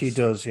farmhouse. She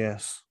does,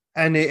 yes.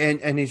 And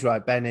he's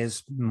right. Ben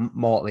is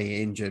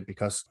mortally injured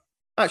because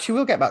actually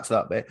we'll get back to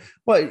that bit.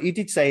 What he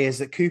did say is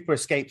that Cooper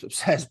escapes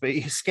upstairs, but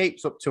he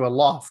escapes up to a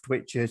loft,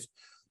 which is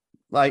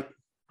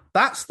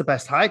that's the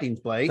best hiding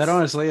place. That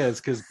honestly is,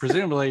 because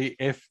presumably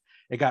if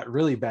it got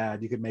really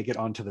bad, you could make it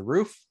onto the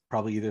roof,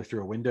 probably either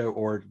through a window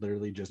or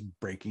literally just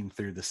breaking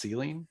through the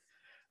ceiling.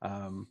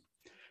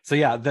 So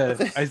yeah,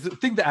 I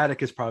think the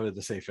attic is probably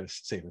the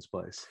safest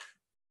place.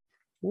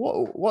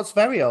 What's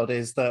very odd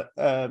is that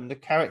the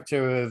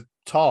character of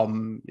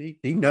Tom,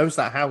 he knows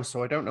that house,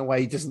 so I don't know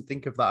why he doesn't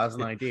think of that as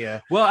an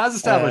idea. Well, as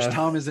established,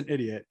 Tom is an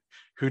idiot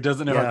who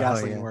doesn't know how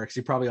gasoline works.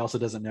 He probably also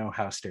doesn't know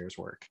how stairs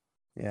work.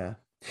 Yeah.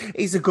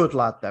 He's a good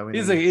lad, though.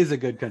 He's a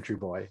good country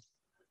boy.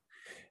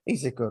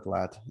 He's a good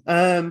lad.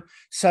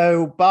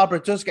 So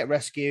Barbara does get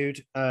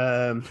rescued.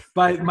 My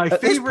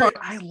favorite.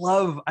 I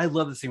love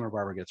the scene where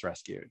Barbara gets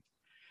rescued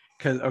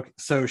because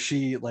so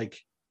she like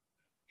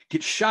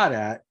gets shot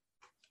at,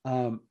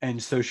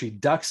 and so she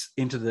ducks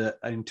into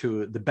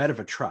the bed of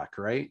a truck,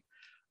 right?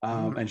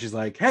 And she's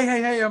like,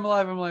 hey, I'm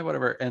alive,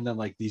 whatever. And then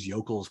like these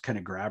yokels kind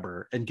of grab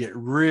her and get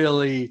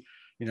really,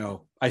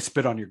 I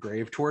spit on your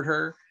grave toward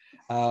her.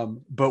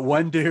 But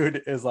one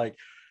dude is like,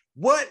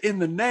 what in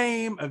the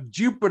name of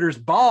Jupiter's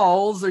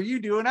balls are you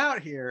doing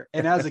out here?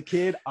 And as a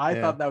kid, I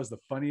thought that was the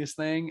funniest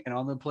thing. And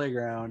on the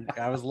playground,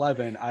 I was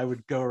 11, I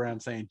would go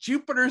around saying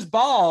Jupiter's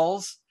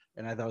balls.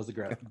 And I thought it was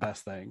the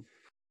best thing.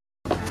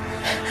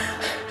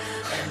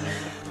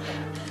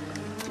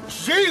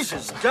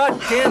 Jesus,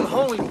 goddamn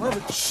holy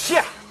mother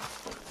shit.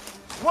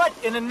 What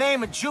in the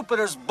name of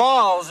Jupiter's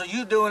balls are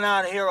you doing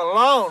out here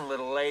alone,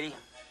 little lady?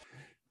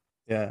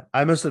 Yeah,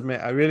 I must admit,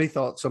 I really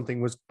thought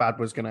something bad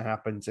was going to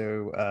happen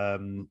to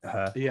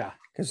her. Yeah.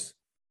 Because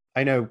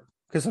I know,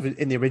 because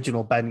in the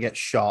original, Ben gets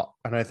shot,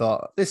 and I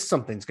thought,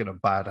 something's going to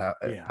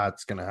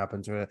bad's going to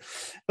happen to her.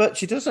 But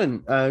she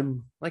doesn't.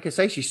 Like I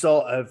say, she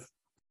sort of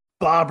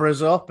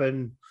Barbara's up,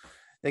 and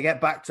they get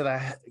back to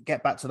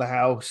the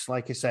house.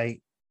 Like I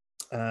say,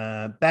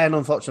 Ben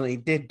unfortunately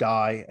did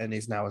die and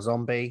is now a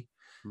zombie.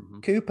 Mm-hmm.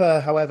 Cooper,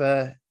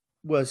 however,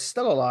 was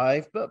still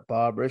alive, but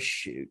Barbara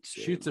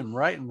shoots him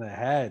right in the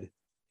head.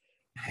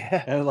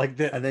 And like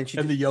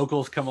the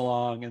yokels come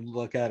along and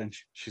look at it, and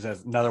she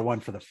says, another one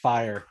for the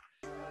fire.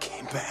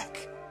 Came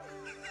back.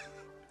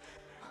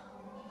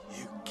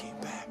 You came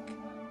back.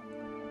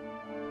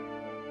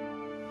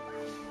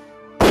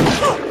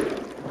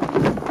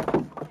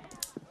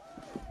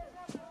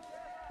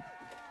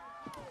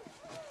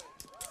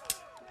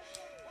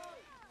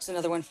 It's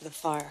another one for the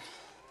fire.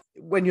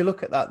 When you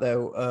look at that,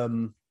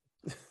 though,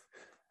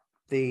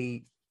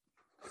 they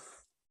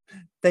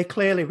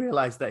clearly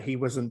realized that he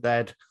wasn't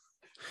dead.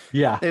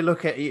 Yeah, they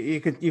look at you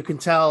can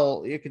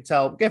tell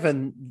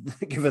given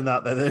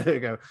that they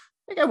go,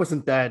 the guy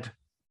wasn't dead.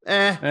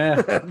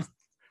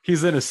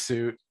 He's in a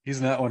suit. He's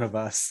not one of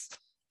us.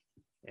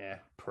 Yeah,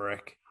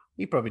 prick.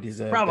 He probably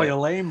deserved a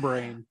lame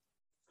brain.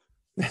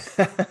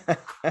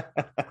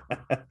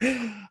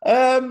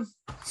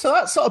 So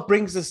that sort of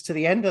brings us to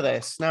the end of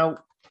this. Now,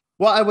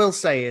 what I will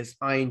say is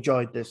I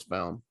enjoyed this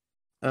film.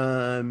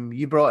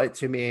 You brought it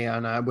to me,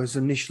 and I was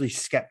initially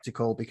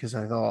skeptical because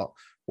I thought,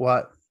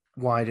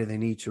 why do they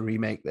need to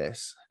remake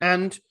this?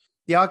 And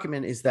the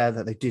argument is there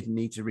that they didn't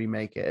need to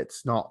remake it.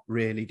 It's not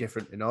really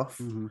different enough.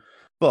 Mm-hmm.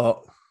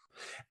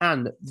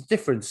 And the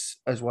difference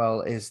as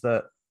well is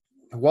that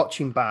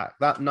watching back,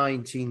 that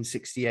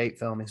 1968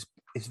 film is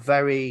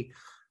very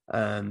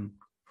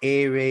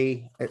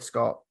eerie. It's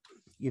got,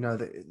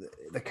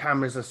 the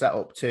cameras are set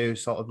up to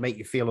sort of make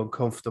you feel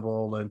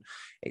uncomfortable, and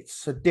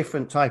it's a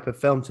different type of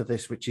film to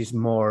this, which is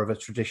more of a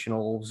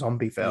traditional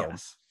zombie film.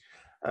 Yes.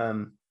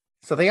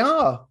 So they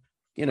are,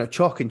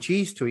 chalk and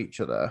cheese to each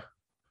other.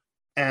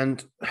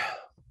 And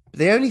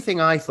the only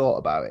thing I thought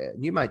about it,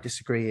 and you might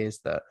disagree, is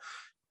that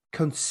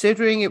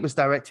considering it was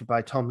directed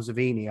by Tom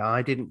Savini,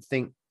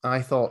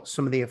 I thought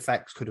some of the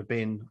effects could have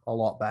been a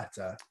lot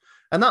better.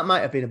 And that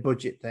might have been a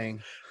budget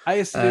thing. I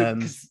assume,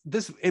 because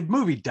this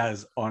movie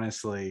does,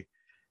 honestly,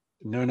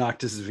 no knock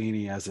to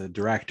Savini as a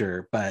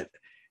director, but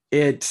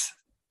it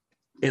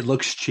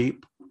looks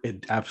cheap.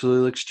 It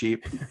absolutely looks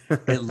cheap.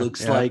 It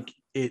looks like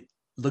it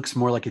looks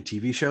more like a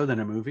TV show than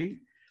a movie.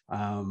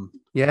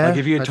 Like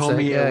if you had told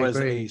me it was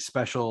a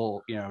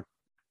special,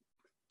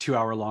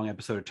 2-hour long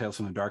episode of Tales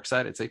from the Dark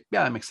Side, I'd say,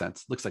 yeah, that makes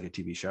sense. Looks like a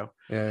TV show.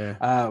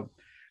 Yeah.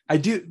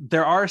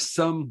 There are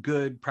some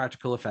good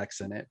practical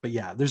effects in it, but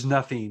yeah, there's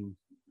nothing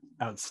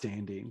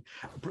outstanding.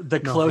 The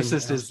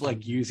closest is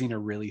like using a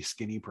really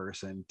skinny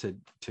person to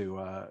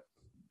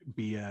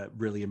be a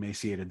really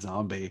emaciated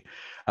zombie.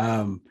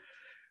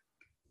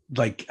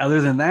 Like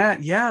other than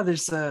that, yeah,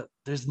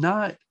 there's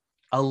not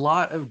a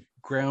lot of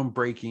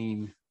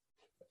groundbreaking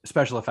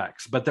special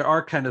effects, but there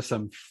are kind of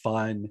some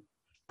fun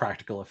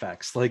practical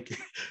effects, like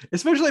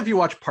especially if you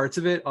watch parts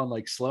of it on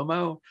like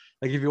slow-mo.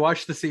 Like if you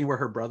watch the scene where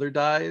her brother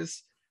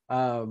dies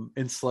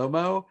in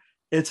slow-mo,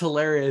 it's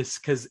hilarious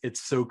because it's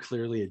so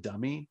clearly a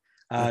dummy.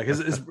 Because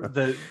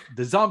the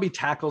zombie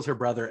tackles her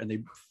brother and they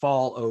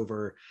fall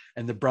over,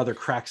 and the brother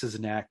cracks his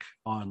neck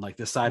on like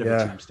the side of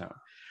a tombstone.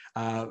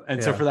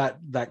 So for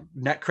that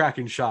neck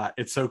cracking shot,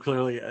 it's so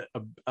clearly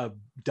a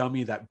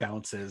dummy that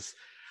bounces.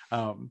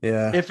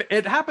 If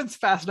it happens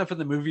fast enough in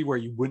the movie where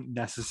you wouldn't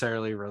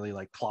necessarily really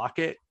like clock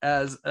it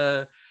as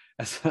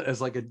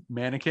like a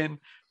mannequin,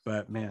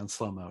 but man,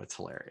 slow-mo, it's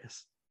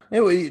hilarious.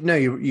 No,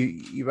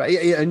 you're right.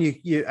 Yeah, and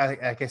you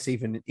I guess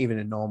even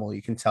in normal,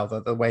 you can tell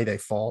that the way they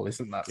fall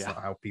isn't not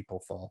how people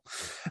fall.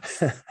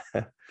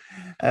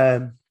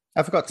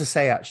 I forgot to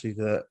say actually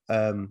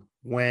that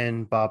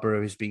when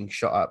Barbara is being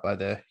shot at by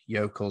the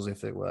yokels,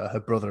 if it were. Her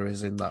brother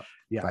is in that.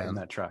 Yeah, van. in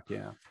that truck.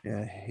 Yeah.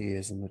 Yeah, he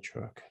is in the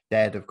truck.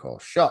 Dead, of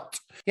course. Shot.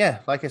 Yeah,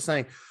 like I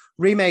say,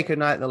 remake of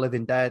Night of the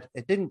Living Dead.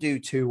 It didn't do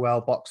too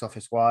well box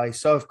office wise.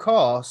 So, of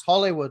course,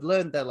 Hollywood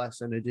learned their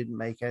lesson and didn't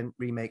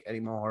remake any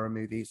more horror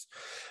movies.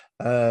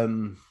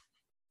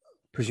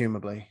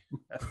 Presumably.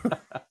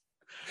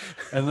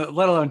 And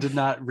let alone did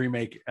not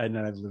remake a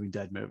Night of the Living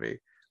Dead movie.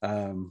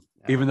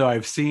 Even though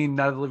I've seen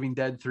Night of the Living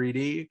Dead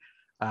 3D,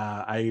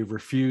 I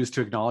refuse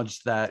to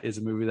acknowledge that is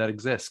a movie that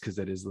exists because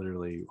it is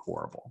literally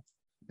horrible.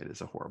 It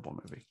is a horrible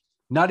movie.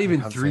 Not even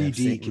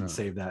 3D can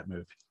save that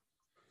movie.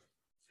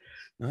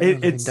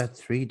 It's Dead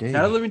 3D.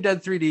 Night of the Living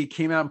Dead 3D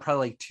came out in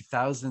probably like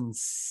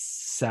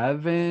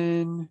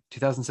 2007,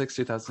 2006,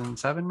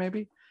 2007,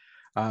 maybe.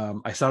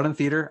 I saw it in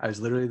theater. I was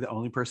literally the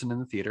only person in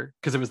the theater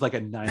because it was like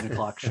a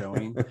 9:00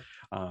 showing.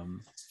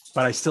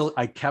 But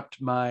I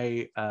kept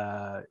my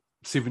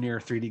souvenir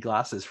 3D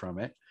glasses from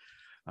it.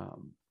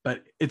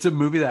 But it's a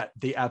movie that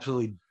they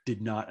absolutely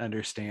did not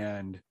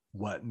understand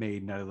what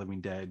made Night of the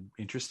Living Dead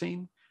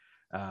interesting.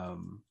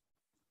 And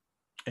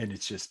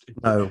it's just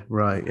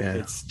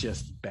it's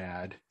just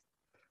bad.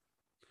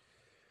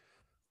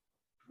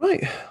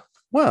 Right.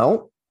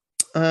 Well,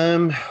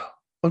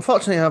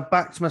 unfortunately, I've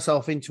backed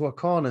myself into a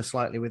corner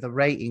slightly with a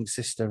rating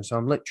system, so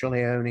I'm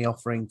literally only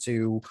offering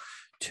two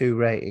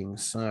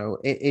ratings. So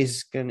it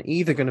is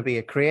either going to be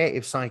a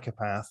creative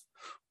psychopath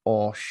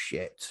or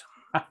shit.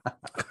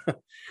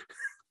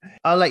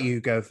 I'll let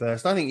you go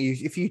first. I think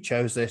if you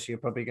chose this, you're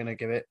probably going to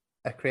give it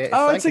a creative.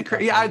 Oh, I'd say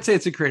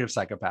it's a creative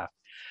psychopath.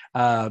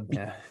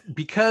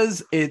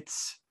 Because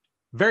it's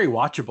very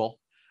watchable.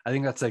 I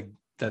think that's a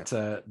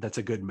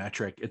good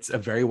metric. It's a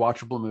very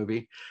watchable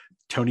movie.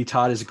 Tony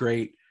Todd is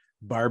great.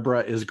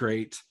 Barbara is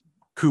great.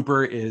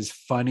 Cooper is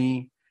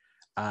funny.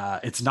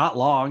 It's not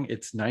long.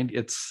 It's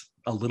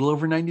a little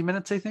over 90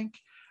 minutes, I think.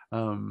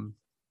 And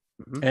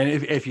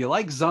if you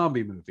like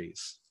zombie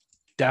movies,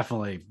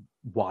 definitely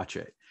watch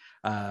it.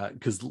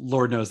 Because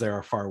Lord knows there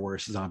are far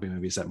worse zombie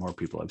movies that more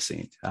people have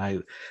seen.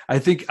 I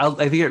think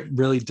it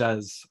really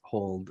does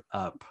hold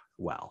up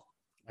well.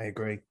 I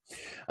agree.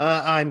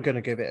 I'm going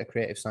to give it a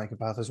creative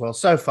psychopath as well.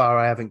 So far,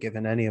 I haven't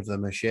given any of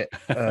them a shit.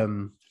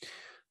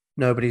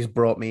 Nobody's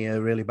brought me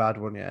a really bad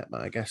one yet,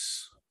 but I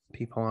guess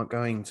people aren't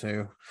going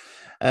to.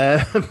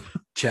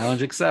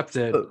 Challenge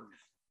accepted.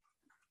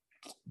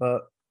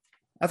 But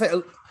I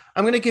think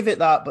I'm going to give it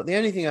that. But the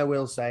only thing I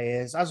will say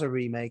is, as a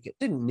remake, it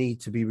didn't need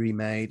to be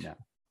remade. No.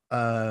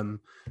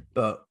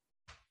 But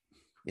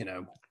you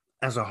know,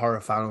 as a horror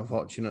fan,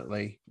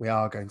 unfortunately, we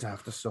are going to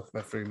have to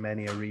suffer through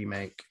many a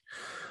remake.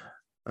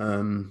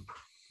 And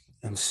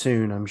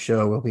soon I'm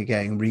sure we'll be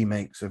getting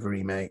remakes of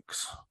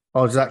remakes.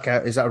 Oh, does that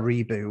count? Is that a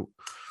reboot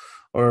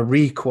or a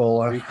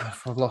requel?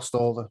 I've lost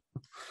all the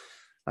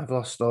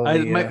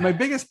my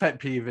biggest pet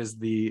peeve is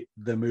the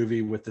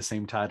movie with the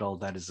same title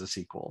that is a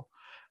sequel.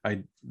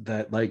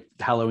 That like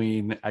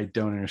Halloween, I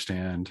don't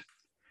understand.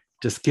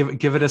 Just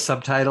give it a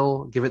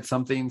subtitle, give it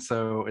something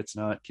so it's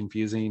not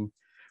confusing,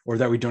 or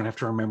that we don't have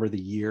to remember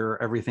the year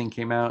everything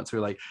came out. So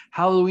we're like,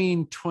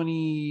 Halloween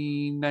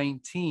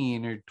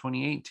 2019 or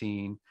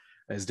 2018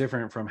 is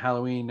different from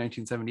Halloween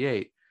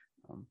 1978.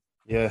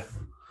 Yeah,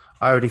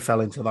 I already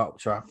fell into that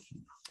trap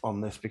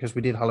on this because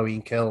we did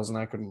Halloween Kills and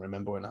I couldn't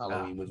remember when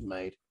Halloween was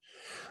made.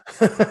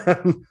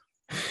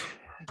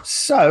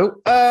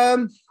 So,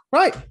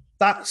 right,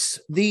 that's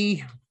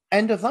the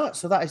end of that.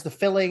 So that is the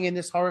filling in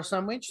this horror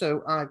sandwich.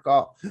 So I've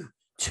got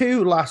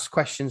two last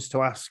questions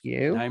to ask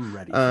you. I'm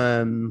ready.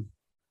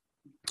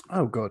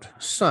 Oh, good.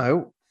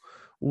 So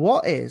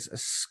what is a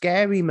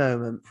scary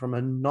moment from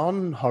a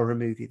non-horror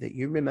movie that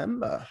you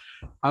remember?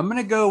 I'm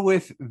going to go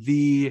with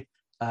the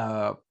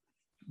kind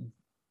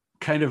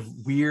of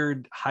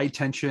weird high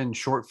tension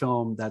short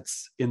film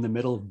that's in the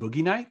middle of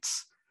Boogie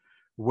Nights,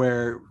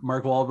 where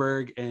Mark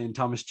Wahlberg and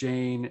Thomas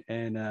Jane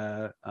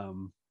and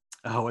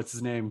what's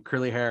his name?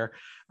 Curly hair.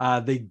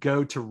 They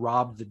go to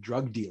rob the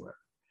drug dealer,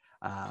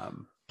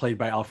 played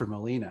by Alfred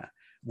Molina,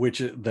 which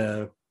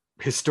it's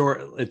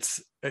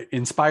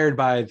inspired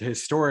by the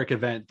historic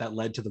event that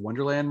led to the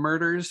Wonderland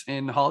murders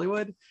in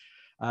Hollywood.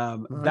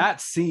 That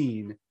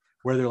scene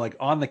where they're like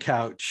on the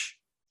couch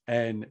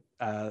and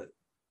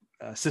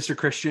Sister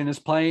Christian is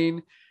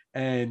playing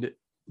and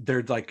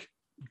they're like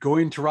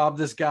going to rob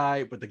this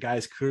guy, but the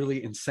guy's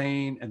clearly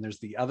insane, and there's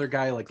the other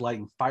guy like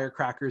lighting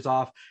firecrackers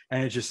off,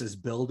 and it just is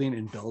building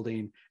and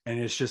building, and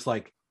it's just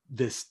like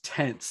this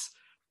tense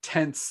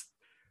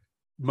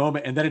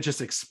moment, and then it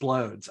just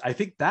explodes. I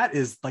think that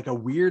is like a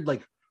weird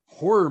like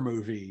horror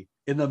movie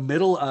in the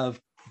middle of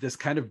this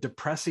kind of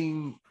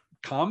depressing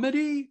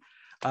comedy.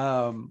 So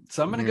I'm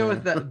gonna go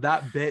with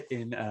that bit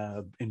in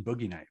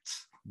Boogie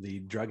Nights, the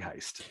drug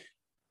heist.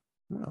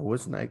 I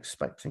wasn't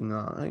expecting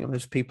that. I think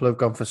there's people who've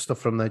gone for stuff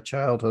from their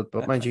childhood,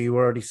 but mind you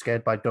were already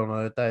scared by Dawn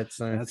of the Dead.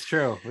 So that's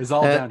true. It was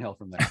all downhill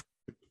from there.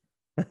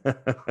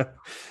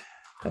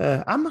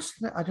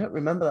 I don't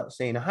remember that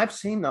scene. I have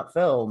seen that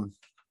film.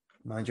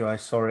 Mind you, I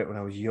saw it when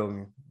I was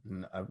young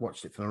and I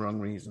watched it for the wrong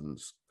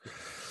reasons.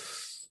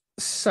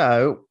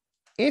 So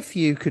if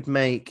you could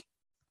make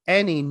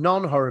any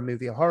non-horror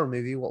movie a horror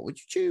movie, what would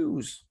you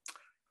choose?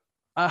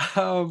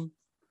 I'm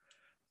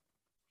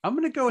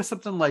gonna go with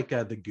something like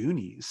The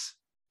Goonies.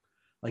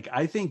 Like,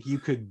 I think you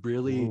could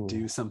really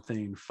do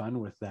something fun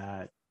with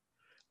that.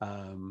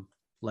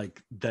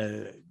 Like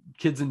the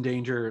kids in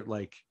danger,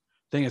 like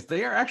thing is,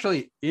 they are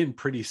actually in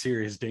pretty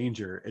serious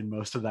danger in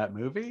most of that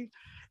movie.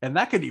 And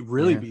that could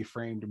really be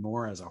framed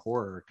more as a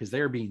horror because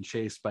they are being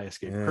chased by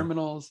escaped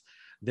criminals.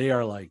 They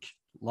are like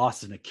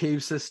lost in a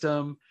cave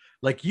system.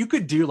 Like you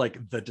could do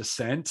like The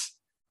Descent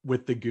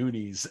with The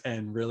Goonies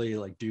and really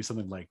like do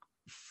something like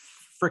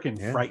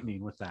freaking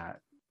frightening with that.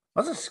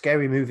 That's a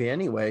scary movie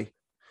anyway.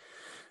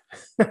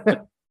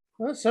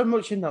 There's so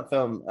much in that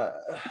film.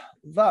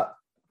 That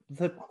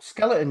the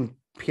skeleton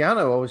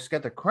piano always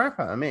scared the crap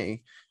out of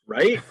me.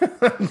 Right?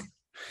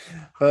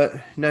 But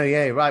no,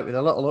 yeah, right. With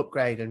a little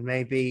upgrade and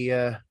maybe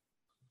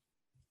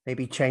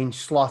change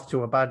Sloth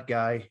to a bad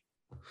guy.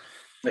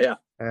 Yeah.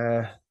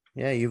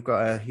 Yeah, you've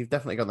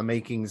definitely got the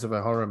makings of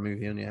a horror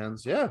movie on your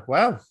hands. Yeah,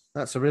 wow,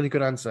 that's a really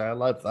good answer. I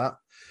love that.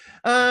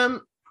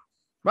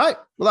 Right,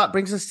 well, that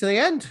brings us to the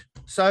end.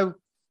 So,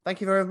 thank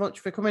you very much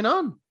for coming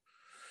on.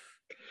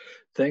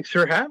 Thanks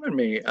for having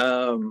me.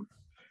 Can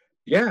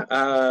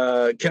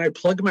I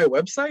plug my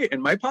website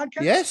and my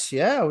podcast? Yes,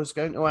 I was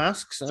going to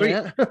ask. So,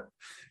 yeah.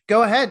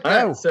 Go ahead.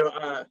 All right,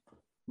 so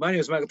my name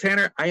is Michael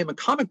Tanner. I am a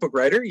comic book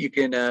writer. You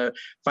can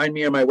find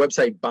me on my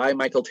website,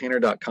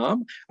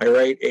 buymichaeltanner.com. I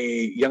write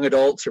a young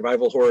adult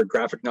survival horror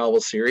graphic novel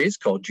series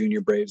called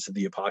Junior Braves of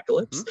the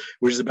Apocalypse,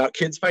 which is about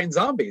kids fighting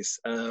zombies.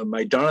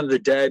 My Dawn of the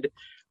Dead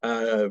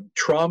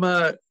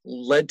trauma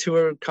led to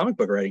a comic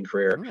book writing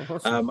career. Oh,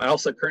 awesome. I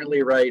also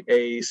currently write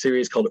a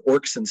series called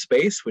Orcs in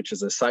Space, which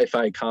is a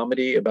sci-fi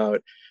comedy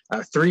about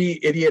 3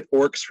 idiot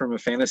orcs from a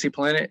fantasy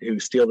planet who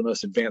steal the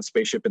most advanced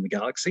spaceship in the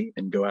galaxy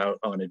and go out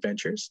on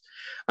adventures.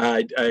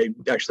 I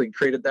actually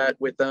created that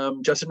with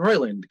Justin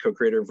Roiland,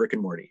 co-creator of Rick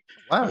and Morty.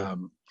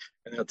 Wow.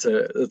 And that's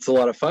a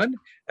lot of fun.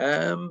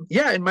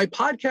 And my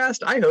podcast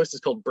I host is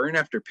called Burn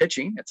After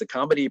Pitching. It's a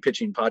comedy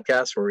pitching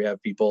podcast where we have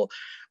people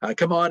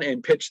come on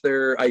and pitch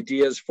their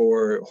ideas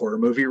for horror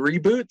movie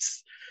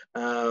reboots,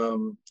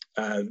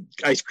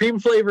 ice cream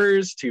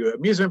flavors to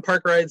amusement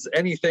park rides,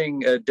 anything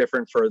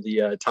different for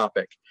the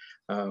topic.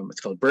 It's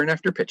called Burn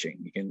After Pitching.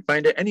 You can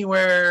find it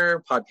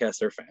anywhere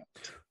podcasts are found.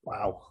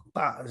 Wow,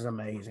 that is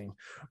amazing.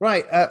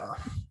 Right.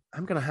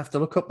 I'm going to have to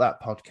look up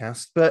that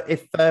podcast. But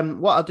if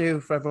what I'll do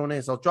for everyone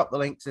is I'll drop the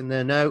links in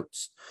the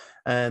notes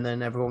and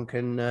then everyone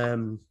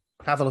can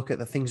have a look at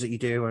the things that you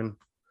do and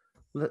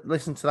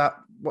listen to that.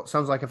 What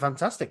sounds like a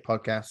fantastic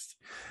podcast.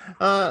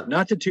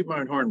 Not to toot my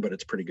own horn, but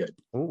it's pretty good.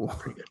 Oh,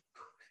 pretty good.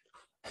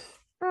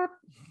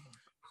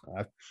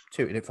 I've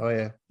tooted it for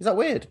you. Is that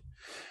weird?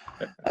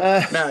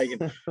 No, you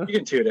can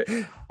toot it.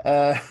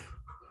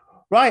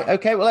 Right.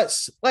 Okay. Well,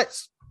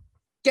 let's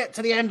get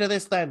to the end of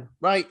this then.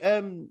 Right.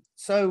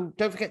 So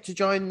don't forget to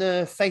join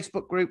the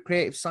Facebook group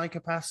Creative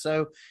Psychopaths.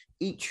 So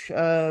each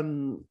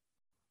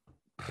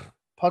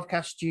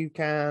podcast you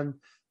can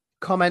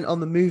comment on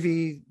the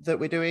movie that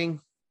we're doing.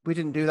 We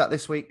didn't do that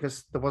this week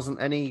because there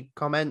wasn't any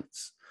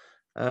comments.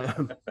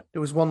 There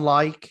was one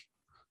like.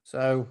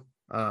 So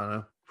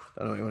I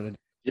don't know what you want to do.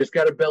 You just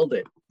got to build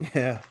it.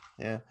 Yeah.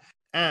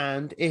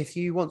 And if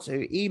you want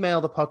to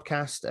email the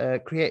podcast,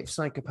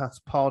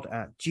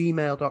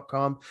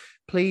 creativepsychopathspod@gmail.com,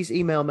 please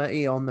email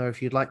me on there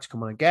if you'd like to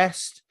come on a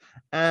guest.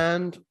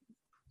 And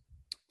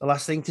the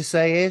last thing to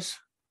say is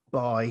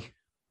bye.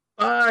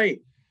 Bye.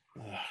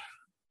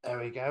 There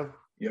we go.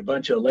 You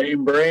bunch of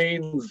lame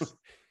brains.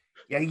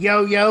 Yeah,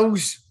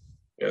 yo-yos.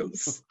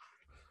 Yes.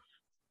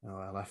 Oh,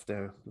 I'll have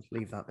to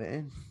leave that bit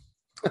in.